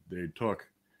built, they took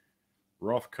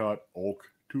rough cut oak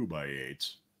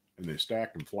 2x8s, and they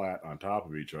stacked them flat on top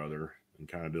of each other and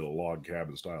kind of did a log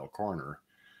cabin style corner,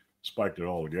 spiked it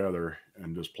all together,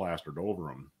 and just plastered over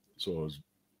them. So it was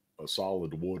a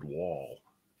solid wood wall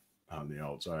on the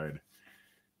outside.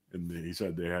 And he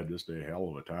said they had just a hell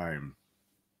of a time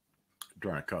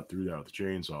trying to cut through that with a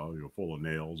chainsaw, full of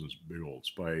nails and big old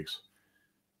spikes.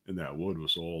 And that wood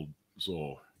was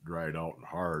so dried out and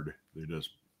hard, they just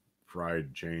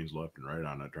fried chains left and right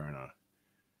on it trying to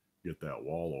get that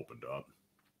wall opened up.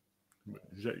 But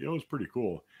he said, it was pretty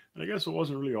cool. And I guess it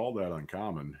wasn't really all that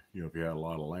uncommon, if you had a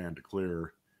lot of land to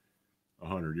clear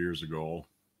 100 years ago,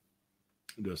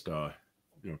 just cut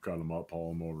them up,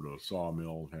 haul them over to a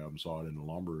sawmill, have them sawed into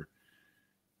lumber,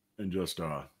 and just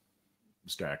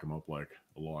stack them up like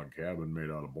a log cabin made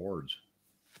out of boards.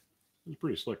 It was a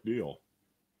pretty slick deal.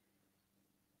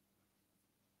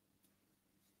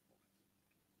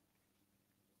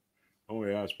 Oh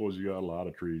yeah, I suppose you got a lot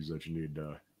of trees that you need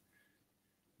to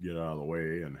get out of the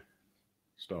way and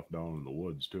stuff down in the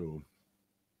woods too.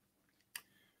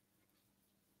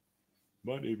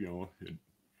 But if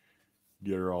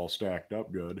get her all stacked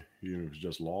up good, even if it's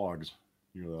just logs,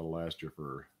 that'll last you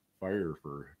for fire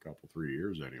for a couple, 3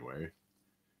 years anyway. Of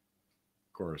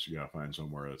course, you gotta find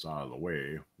somewhere that's out of the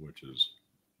way, which is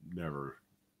never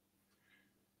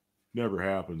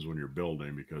happens when you're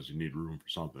building because you need room for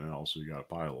something else. So you got a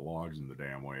pile of logs in the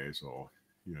damn way. So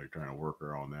you're trying to work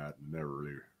around that, and it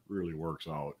never really works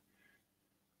out.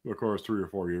 But of course, 3 or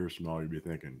 4 years from now, you'd be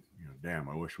thinking, damn,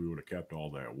 I wish we would have kept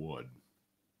all that wood.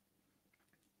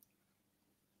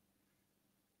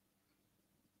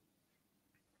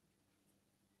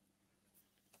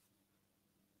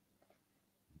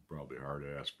 Probably hard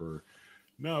to ask for.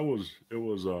 No, it was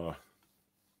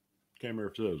can't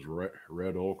remember if it was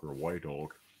red oak or white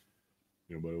oak,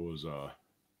 but it was oak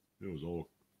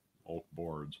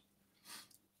boards.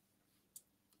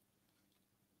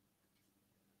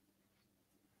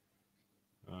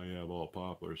 have all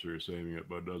poplar, so you're saving it,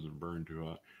 but it doesn't burn too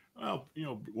hot.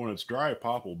 Well, when it's dry,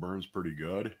 popple burns pretty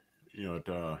good. It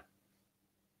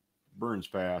burns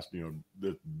fast.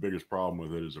 The biggest problem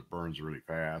with it is it burns really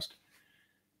fast,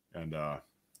 and it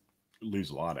leaves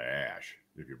a lot of ash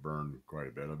if you burn quite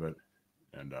a bit of it.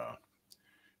 And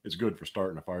it's good for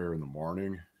starting a fire in the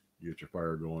morning. You get your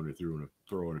fire going, you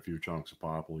throw in a few chunks of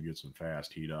popple, you get some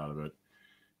fast heat out of it,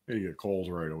 and you get coals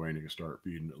right away, and you can start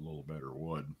feeding it a little better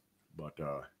wood. But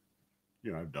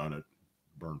I've done it,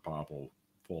 burn popple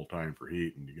full time for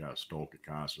heat, and you got to stoke it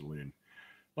constantly. And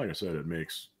like I said,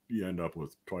 you end up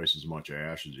with twice as much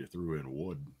ash as you threw in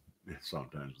wood.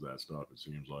 Sometimes with that stuff, it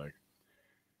seems like.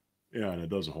 Yeah, and it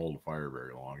doesn't hold the fire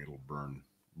very long. It'll burn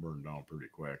down pretty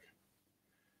quick.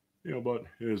 But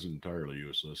it is entirely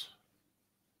useless.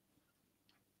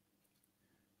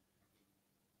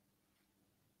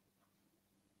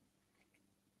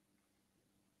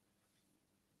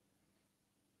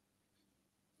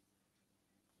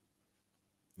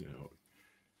 You know,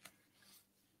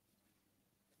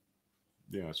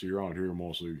 yeah. So you're out here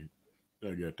mostly.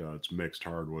 I get it's mixed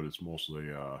hardwood. It's mostly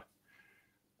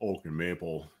oak and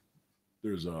maple.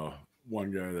 There's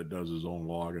one guy that does his own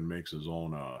log and makes his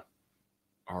own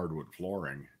hardwood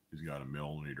flooring. He's got a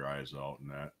mill and he dries out and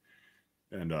that.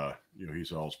 And he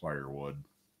sells firewood.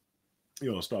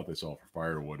 The stuff they sell for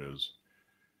firewood is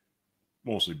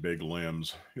mostly big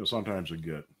limbs. Sometimes they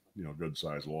get good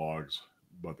sized logs,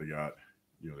 but they got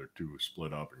they're too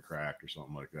split up and cracked or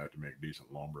something like that to make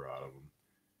decent lumber out of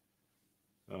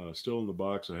them. Still in the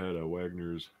box, I had a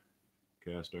Wagner's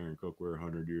cast iron cookware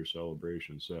 100-year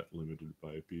celebration set, limited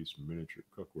 5-piece miniature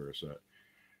cookware set.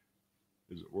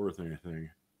 Is it worth anything?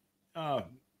 A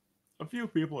few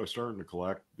people are starting to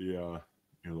collect the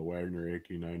Wagner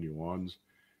 1891s.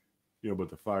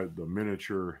 But the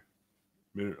miniature,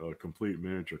 complete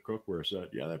miniature cookware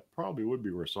set, yeah, that probably would be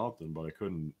worth something, but I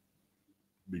couldn't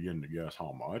begin to guess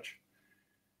how much.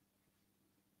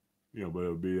 But it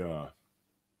would be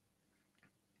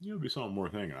it'd be something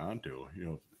worth hanging on to.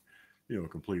 A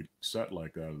complete set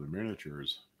like that of the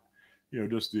miniatures.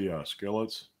 Just the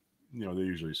skillets. They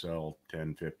usually sell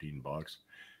 10, $15.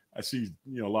 I see,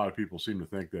 a lot of people seem to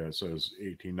think that it says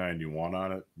 1891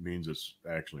 on it means it's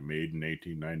actually made in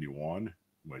 1891,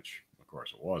 which of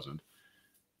course it wasn't.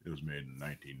 It was made in the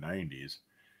 1990s.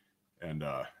 And,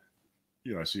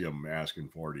 I see them asking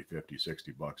 40, 50,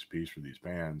 $60 a piece for these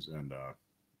pans, and,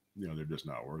 they're just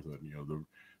not worth it.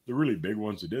 The really big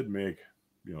ones, they did make,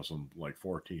 some like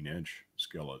 14-inch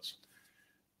skillets,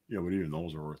 but even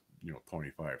those are worth,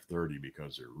 25, 30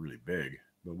 because they're really big.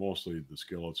 But mostly the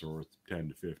skillets are worth 10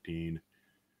 to 15.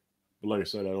 But like I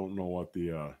said, I don't know what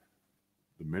the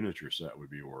miniature set would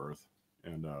be worth,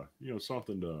 and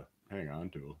something to hang on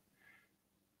to.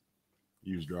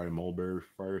 Use dry mulberry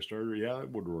fire starter, yeah,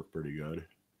 that would work pretty good.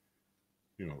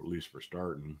 At least for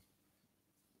starting.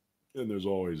 And there's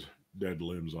always dead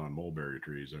limbs on mulberry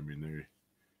trees. I mean,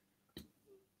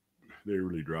 they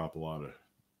really drop a lot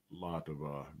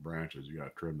of branches. You got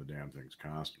to trim the damn things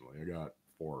constantly. I got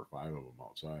 4 or 5 of them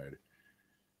outside,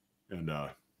 and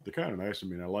they're kind of nice. I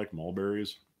mean, I like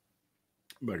mulberries,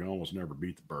 but I can almost never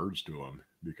beat the birds to them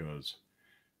because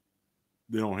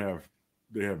they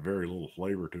have very little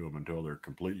flavor to them until they're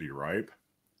completely ripe,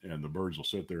 and the birds will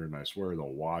sit there and I swear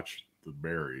they'll watch the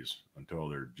berries until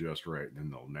they're just right, and then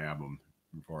they'll nab them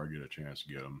before I get a chance to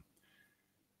get them.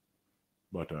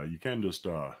 But you can just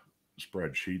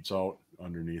spread sheets out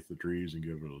underneath the trees and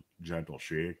give it a gentle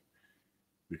shake,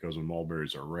 because when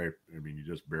mulberries are ripe, I mean, you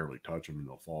just barely touch them and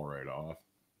they'll fall right off.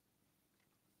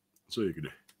 So you could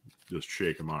just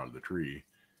shake them out of the tree.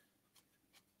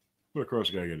 But of course,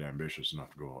 you gotta get ambitious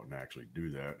enough to go out and actually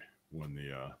do that when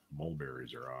the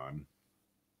mulberries are on.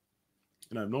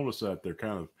 And I've noticed that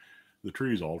the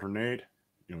trees alternate.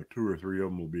 2 or 3 of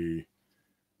them will be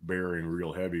bearing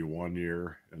real heavy one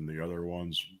year, and the other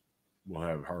ones will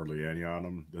have hardly any on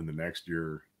them. Then the next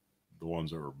year, the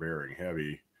ones that were bearing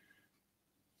heavy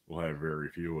will have very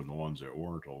few, and the ones that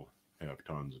weren't will have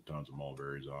tons and tons of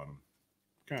mulberries on them.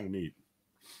 Kind of neat.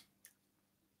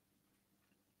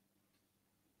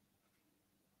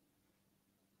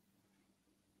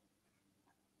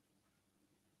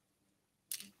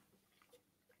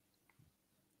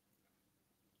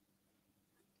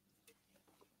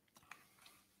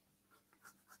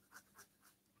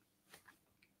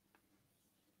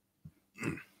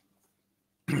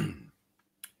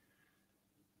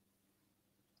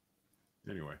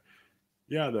 Anyway,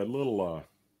 yeah, that little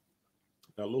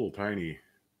tiny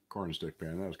cornstick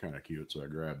pan, that was kind of cute, so I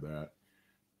grabbed that.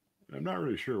 I'm not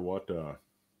really sure what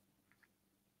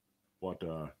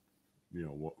you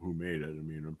know who made it. I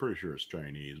mean, I'm pretty sure it's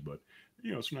Chinese, but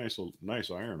you know, it's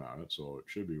nice iron on it, so it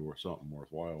should be worth something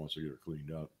worthwhile once you get it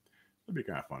cleaned up. It'd be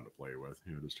kind of fun to play with,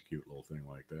 you know, just a cute little thing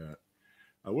like that.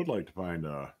 I would like to find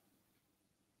a,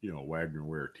 you know, Wagner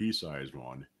Ware tea-sized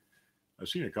one. I've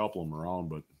seen a couple of them around,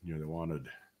 but you know, they wanted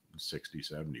 60,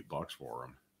 $70 for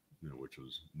them, you know, which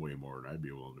was way more than I'd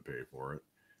be willing to pay for it.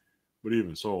 But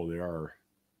even so, they are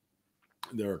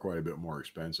quite a bit more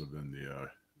expensive than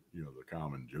the you know, the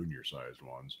common junior sized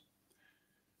ones.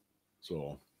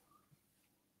 So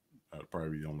that'd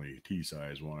probably be the only tea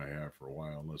size one I have for a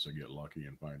while, unless I get lucky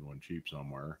and find one cheap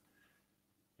somewhere.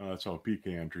 That's how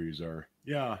pecan trees are.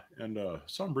 Yeah, and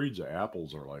some breeds of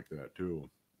apples are like that too.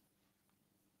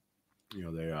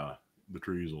 You know, the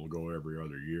trees will go every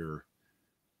other year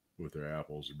with their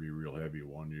apples. It'd be real heavy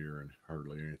one year and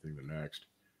hardly anything the next.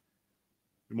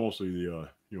 Mostly the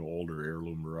you know, older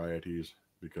heirloom varieties,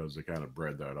 because they kind of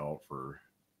bred that out for,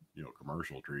 you know,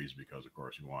 commercial trees, because of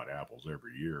course you want apples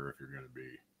every year if you're going to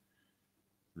be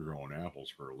growing apples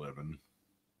for a living.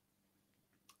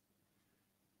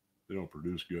 They don't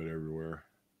produce good everywhere.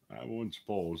 I wouldn't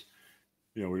suppose.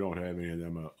 You know, we don't have any of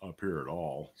them up here at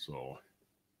all, so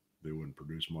they wouldn't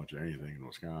produce much of anything in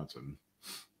Wisconsin.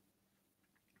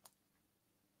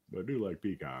 But I do like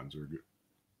pecans. They're good.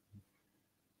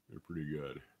 They're pretty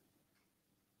good.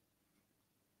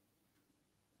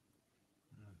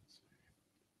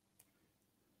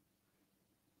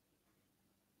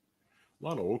 A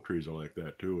lot of oak trees are like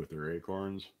that too with their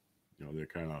acorns. You know, they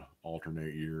kind of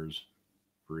alternate years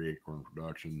for acorn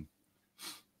production.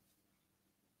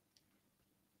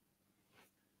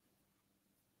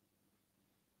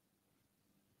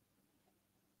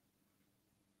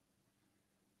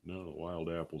 No, the wild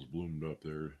apples bloomed up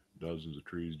there. Dozens of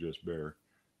trees just bare.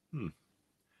 Hmm.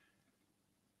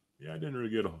 Yeah, I didn't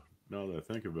really get a. Now that I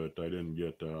think of it, I didn't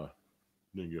get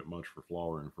much for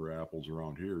flowering for apples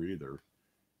around here either.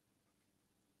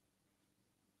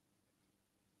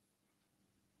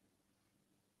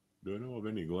 Do I know of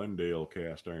any Glendale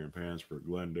cast iron pans for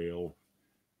Glendale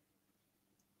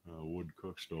wood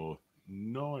cook stove?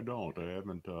 No, I don't. I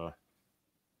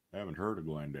haven't heard of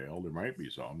Glendale. There might be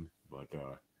some, but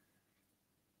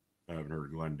I haven't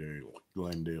heard of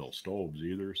Glendale stoves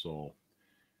either. So,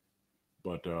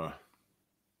 but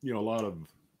you know, a lot of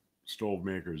stove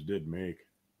makers did make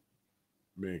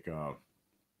you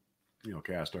know,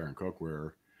 cast iron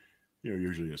cookware. You know,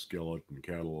 usually a skillet and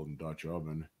kettle and Dutch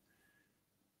oven,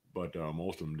 but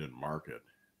most of them didn't mark it.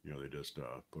 You know, they just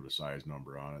put a size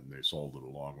number on it and they sold it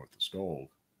along with the stove.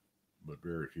 But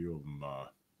very few of them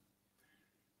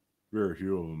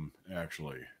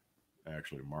actually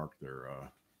marked their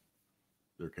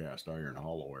cast iron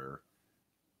hollowware.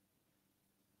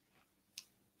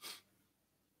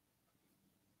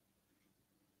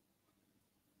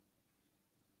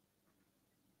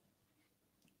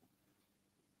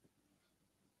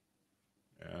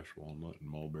 Ash, walnut, and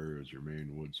mulberry is your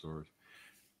main wood source.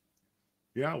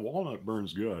 Yeah, walnut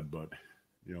burns good, but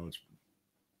you know, it's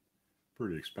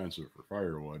pretty expensive for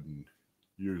firewood, and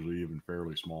usually even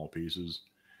fairly small pieces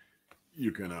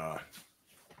you can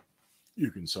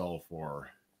sell for,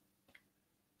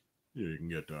 you know, you can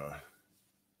get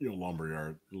you know,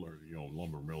 lumberyard, you know,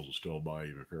 lumber mills will still buy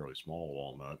even fairly small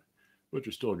walnut, but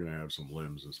you're still going to have some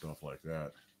limbs and stuff like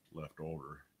that left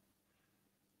over.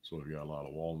 So if you got a lot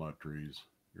of walnut trees,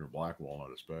 your black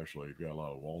walnut especially, if you got a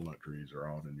lot of walnut trees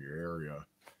around in your area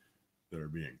that are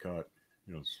being cut,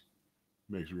 you know, it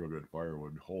makes real good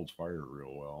firewood, holds fire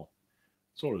real well.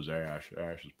 So does ash.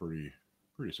 Ash is pretty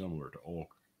similar to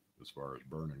oak as far as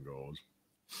burning goes.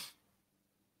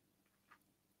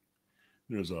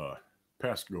 There's a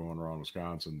pest going around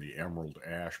Wisconsin, the emerald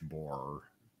ash borer,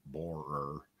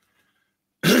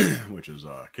 which is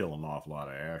killing off a lot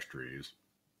of ash trees.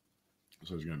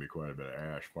 So there's going to be quite a bit of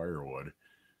ash firewood.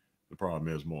 The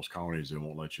problem is most counties, they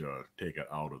won't let you take it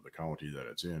out of the county that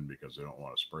it's in, because they don't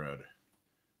want to spread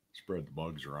the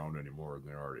bugs around any more than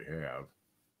they already have.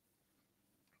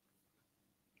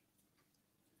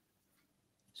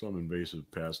 Some invasive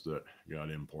pest that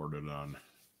got imported on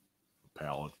a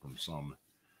pallet from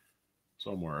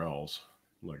somewhere else,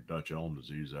 like Dutch elm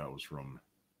disease, that was from,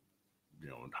 you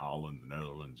know, in Holland, the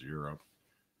Netherlands, Europe.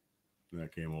 And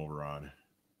that came over on,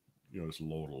 you know, this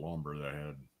load of lumber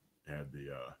that had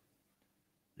the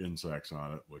insects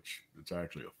on it, which it's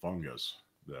actually a fungus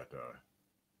that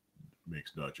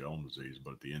makes Dutch elm disease,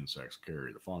 but the insects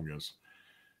carry the fungus,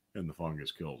 and the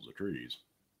fungus kills the trees.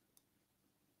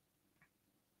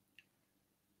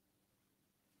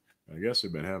 I guess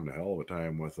they've been having a hell of a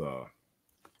time with a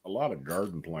lot of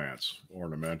garden plants,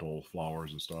 ornamental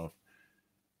flowers and stuff,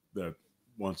 that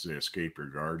once they escape your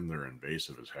garden, they're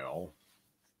invasive as hell.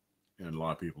 And a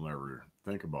lot of people never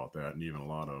think about that. And even a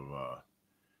lot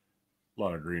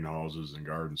of greenhouses and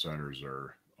garden centers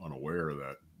are unaware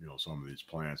that, you know, some of these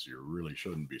plants you really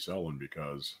shouldn't be selling,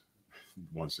 because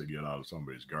once they get out of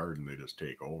somebody's garden, they just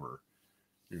take over.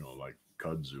 You know, like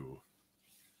kudzu.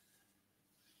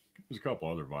 There's a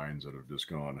couple other vines that have just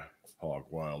gone hog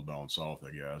wild down south, I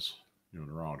guess. You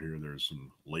know, around here there's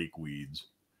some lake weeds,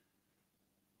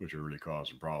 which are really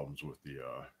causing problems with the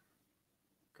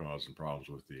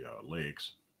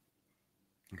lakes,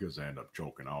 because they end up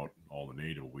choking out all the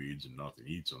native weeds and nothing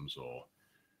eats them. So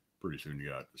pretty soon you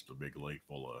got just a big lake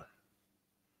full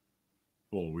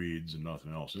of weeds and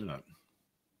nothing else in it.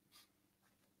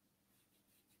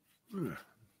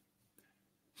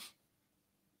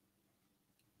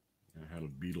 I had a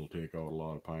beetle take out a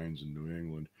lot of pines in New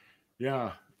England.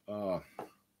 Yeah, I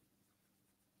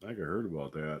think I heard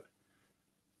about that.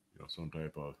 You know, some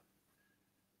type of,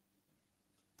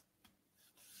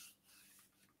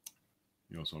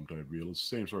 some type of beetle. It's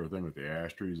the same sort of thing with the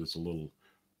ash trees. It's a little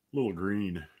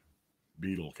green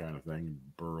beetle kind of thing,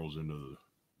 burrows into the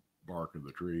bark of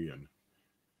the tree and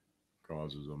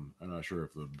causes them. I'm not sure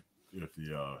if the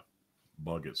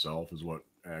bug itself is what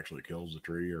actually kills the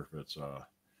tree, or if it's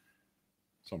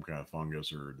some kind of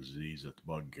fungus or disease that the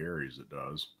bug carries that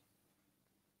does.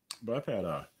 But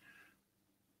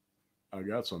I've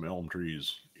got some elm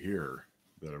trees here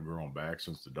that have grown back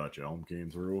since the Dutch elm came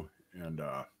through, and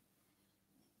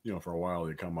for a while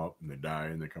they come up and they die,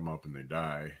 and they come up and they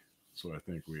die. So I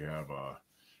think we have a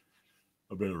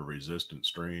bit of a resistant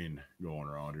strain going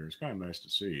around here. It's kind of nice to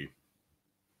see.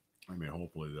 I mean,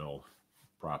 hopefully they'll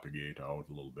propagate out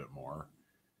a little bit more,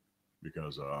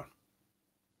 because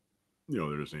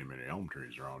there just ain't many elm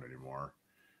trees around anymore.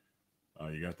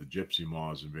 You got the gypsy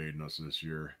moths invading us this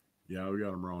year. Yeah, we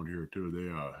got them around here too.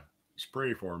 They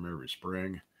spray for them every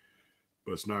spring,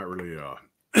 but it's not really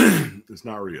it's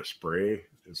not really a spray.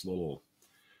 It's little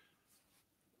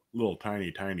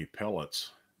tiny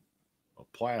pellets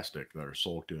of plastic that are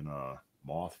soaked in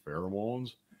moth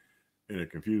pheromones, and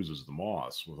it confuses the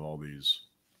moths with all these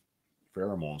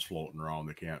pheromones floating around.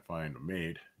 They can't find a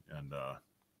mate, and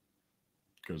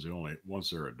because once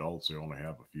they're adults, they only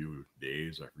have a few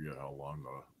days. I forget how long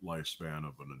the lifespan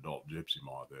of an adult gypsy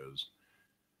moth is,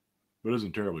 but it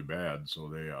isn't terribly bad. So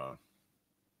they,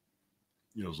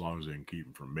 as long as they can keep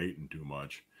them from mating too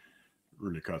much, it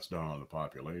really cuts down on the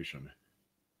population.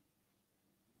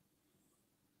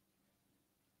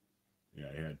 Yeah,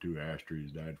 I had 2 ash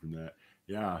trees died from that.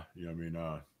 Yeah, I mean,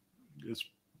 it's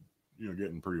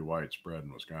getting pretty widespread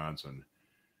in Wisconsin.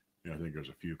 I think there's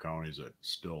a few counties that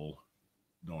still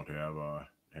don't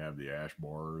have the ash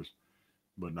borers,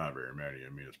 but not very many. I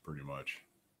mean, it's pretty much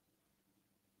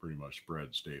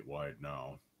spread statewide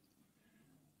now.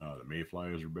 The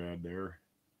mayflies are bad there.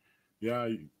 Yeah,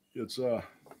 it's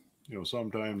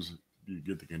sometimes you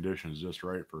get the conditions just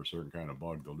right for a certain kind of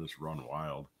bug, they'll just run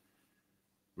wild.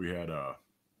 We had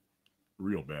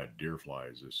real bad deer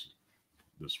flies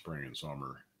this spring and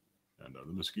summer, and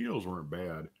the mosquitoes weren't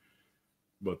bad,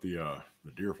 but the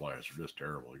deer flies are just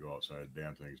terrible. You go outside,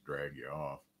 damn things drag you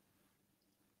off.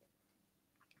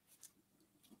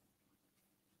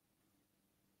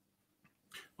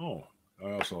 Oh,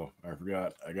 I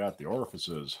forgot, I got the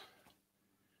orifices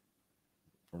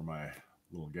for my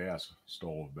little gas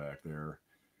stove back there.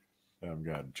 I haven't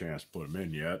got a chance to put them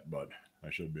in yet, but I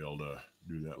should be able to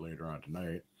do that later on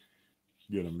tonight.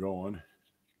 Get them going.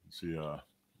 See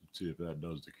if that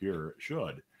does the cure. It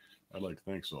should. I'd like to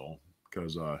think so,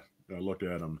 because I looked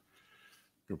at them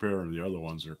comparing to the other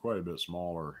ones. They're quite a bit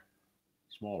smaller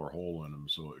hole in them,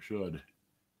 so it should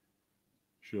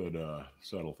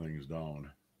settle things down,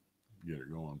 get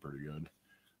it going pretty good.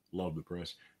 Love the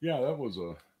press. Yeah, that was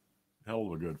a hell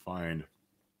of a good find.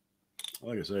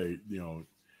 Like I say, you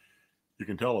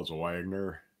can tell it's a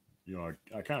Wagner.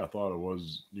 I kind of thought it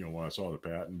was, when I saw the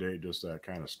patent date, just that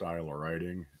kind of style of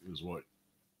writing is what,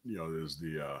 is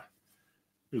the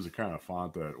kind of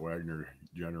font that Wagner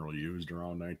generally used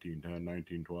around 1910,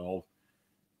 1912.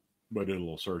 But did a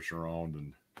little search around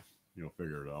and,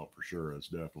 figure it out for sure. It's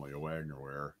definitely a Wagner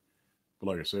ware. But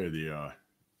like I say, the,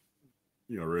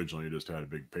 originally it just had a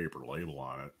big paper label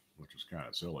on it, which is kind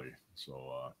of silly.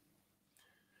 So,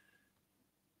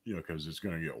 because it's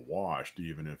going to get washed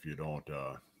even if you don't,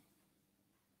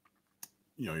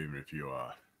 even if you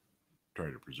try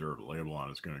to preserve the label on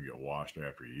it, it's going to get washed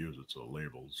after you use it, so the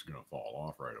label's going to fall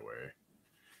off right away.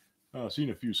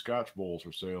 Seen a few Scotch bowls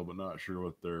for sale, but not sure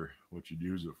what you'd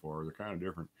use it for. They're kind of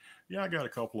different. Yeah, I got a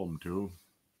couple of them too,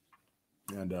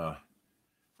 and I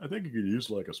think you could use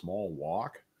like a small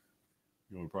wok.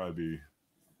 It would probably be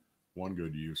one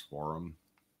good use for them.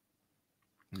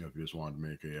 You know, if you just wanted to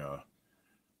make a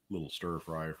little stir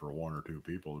fry for 1 or 2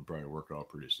 people, it'd probably work out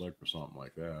pretty slick for something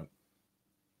like that.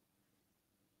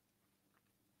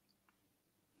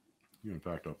 You know, in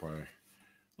fact,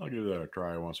 I'll give that a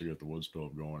try once I get the wood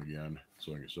stove going again,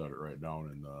 so I can set it right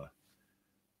down in the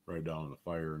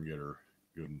fire and get her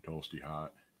good and toasty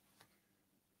hot.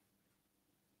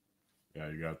 Yeah,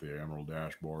 you got the emerald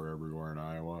ash borer everywhere in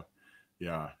Iowa.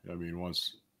 Yeah, I mean,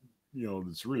 once, you know,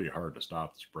 it's really hard to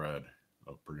stop the spread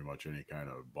of pretty much any kind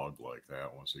of bug like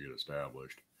that once they get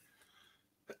established.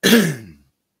 But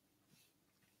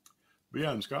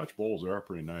yeah, and Scotch bowls are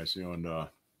pretty nice, you know, and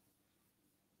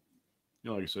you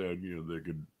know, like I said, you know, they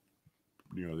could,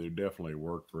 you know, they definitely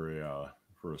work for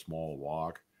a small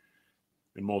wok,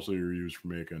 and mostly you're used for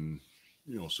making,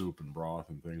 you know, soup and broth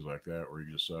and things like that, where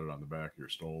you just set it on the back of your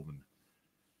stove and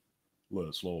let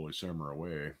it slowly simmer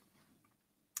away.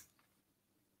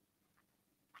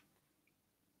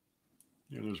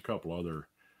 You know, there's a couple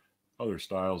other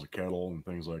styles of kettle and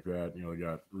things like that. You know, they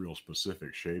got real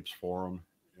specific shapes for them,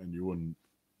 and you wouldn't,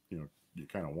 you know, you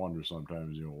kind of wonder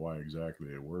sometimes, you know, why exactly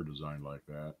they were designed like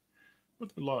that.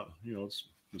 But a lot, you know,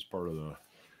 it's part of the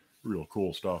real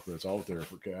cool stuff that's out there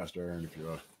for cast iron if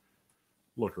you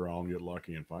look around, get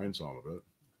lucky, and find some of it.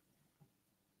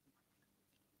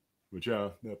 But yeah,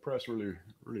 that press really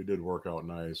did work out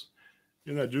nice.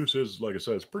 And that juice is, like I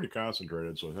said, it's pretty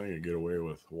concentrated, so I think I can get away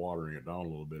with watering it down a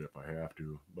little bit if I have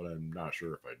to, but I'm not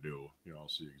sure if I do. You know, I'll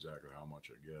see exactly how much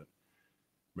I get,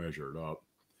 measure it up,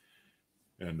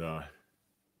 and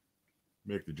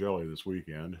make the jelly this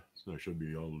weekend, so I should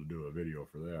be able to do a video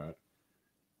for that.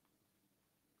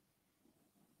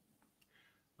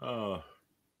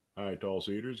 Hi, Tall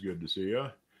Cedars, good to see you.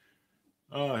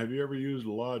 Have you ever used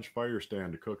a lodge fire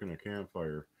stand to cook in a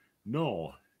campfire?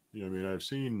 No. You know, I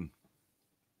mean,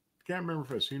 can't remember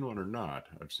if I've seen one or not.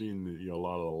 I've seen, you know, a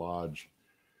lot of the lodge,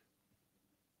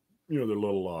 you know, their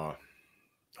little,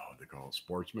 they call it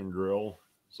sportsman grill.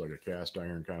 It's like a cast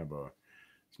iron kind of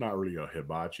it's not really a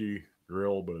hibachi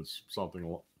grill, but it's something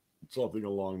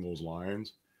along those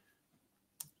lines.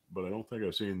 But I don't think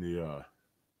I've seen the,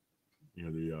 you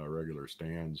know, the regular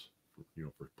stands, you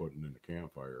know, for putting in the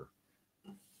campfire.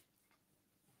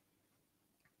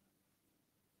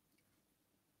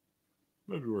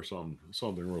 Maybe we're something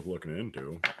worth looking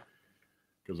into,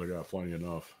 because I got plenty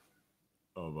enough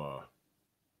of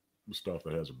stuff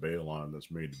that has a bail on it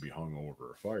that's made to be hung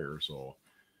over a fire. So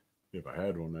if I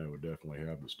had one, I would definitely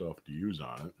have the stuff to use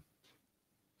on it.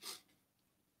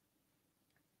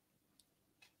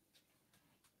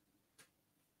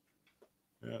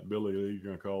 Yeah, Billy, you're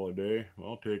gonna call it a day.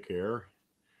 Well, take care,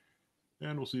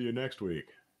 and we'll see you next week.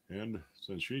 And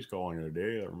since she's calling it a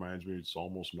day, that reminds me it's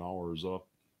almost an hour is up.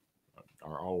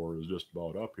 Our hour is just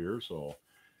about up here, so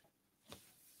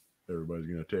everybody's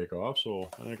going to take off, so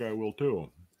I think I will too.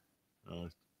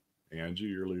 Angie,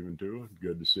 you're leaving too.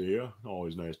 Good to see you.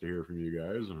 Always nice to hear from you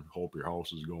guys, and hope your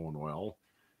house is going well.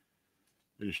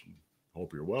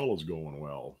 Hope your well is going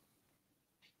well.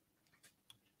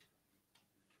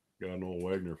 Got an old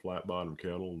Wagner flat bottom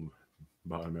kettle, and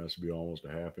bottom has to be almost a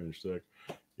 ½ inch thick.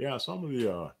 Yeah, some of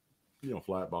the you know,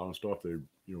 flat bottom stuff, they,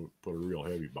 you know, put a real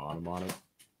heavy bottom on it.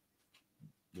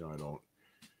 You know, I don't,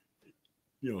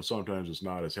 you know, sometimes it's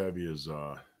not as heavy as,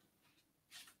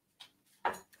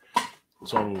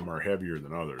 some of them are heavier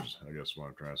than others. I guess what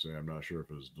I'm trying to say. I'm not sure if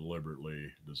it was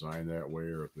deliberately designed that way,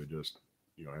 or if they just,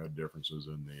 you know, had differences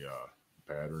in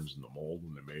the patterns and the mold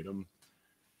when they made them.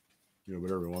 You know,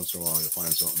 but every once in a while you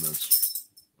find something that's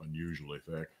unusually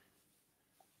thick.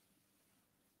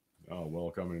 Oh,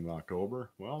 well, coming in October.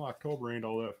 Well, October ain't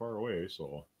all that far away,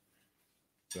 so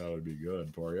that would be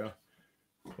good for you.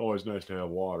 Always nice to have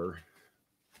water.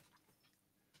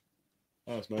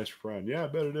 Oh, it's nice, friend. Yeah, I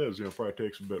bet it is. You know, it probably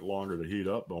takes a bit longer to heat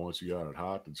up, but once you got it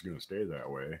hot, it's going to stay that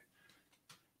way.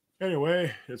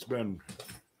 Anyway, it's been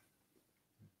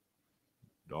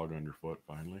dog underfoot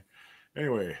finally.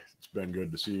 Anyway, it's been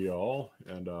good to see you all,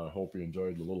 and hope you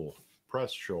enjoyed the little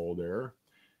press show there.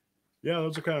 Yeah,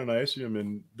 those are kind of nice. I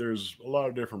mean, there's a lot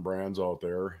of different brands out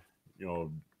there. You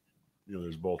know,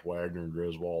 there's both Wagner and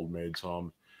Griswold made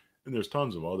some, and there's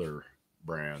tons of other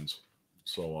brands.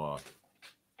 So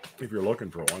if you're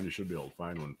looking for one, you should be able to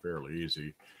find one fairly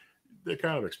easy. They're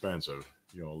kind of expensive.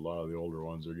 You know, a lot of the older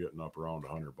ones are getting up around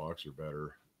 $100 or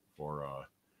better for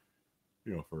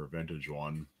you know, for a vintage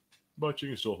one. But you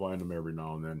can still find them every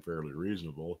now and then fairly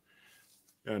reasonable.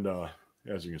 And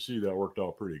as you can see, that worked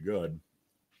out pretty good.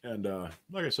 And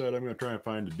like I said, I'm going to try and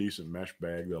find a decent mesh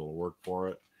bag that'll work for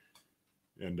it.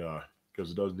 And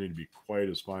because it doesn't need to be quite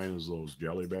as fine as those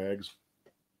jelly bags,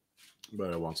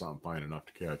 but I want something fine enough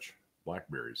to catch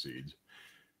blackberry seeds.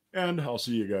 And I'll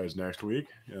see you guys next week.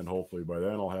 And hopefully by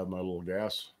then I'll have my little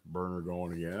gas burner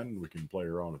going again. We can play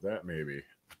around with that maybe.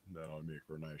 That'll make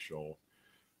for a nice show.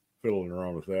 Fiddling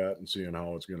around with that and seeing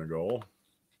how it's going to go.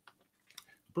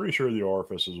 I'm pretty sure the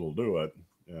orifices will do it.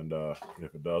 And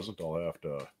if it doesn't, I'll have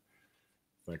to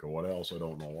think of what else. I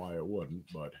don't know why it wouldn't.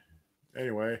 But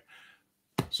anyway,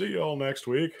 see you all next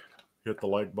week. Hit the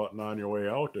like button on your way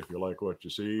out. If you like what you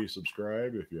see,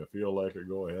 subscribe. If you feel like it,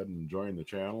 go ahead and join the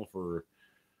channel for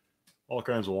all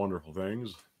kinds of wonderful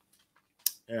things.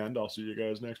 And I'll see you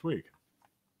guys next week.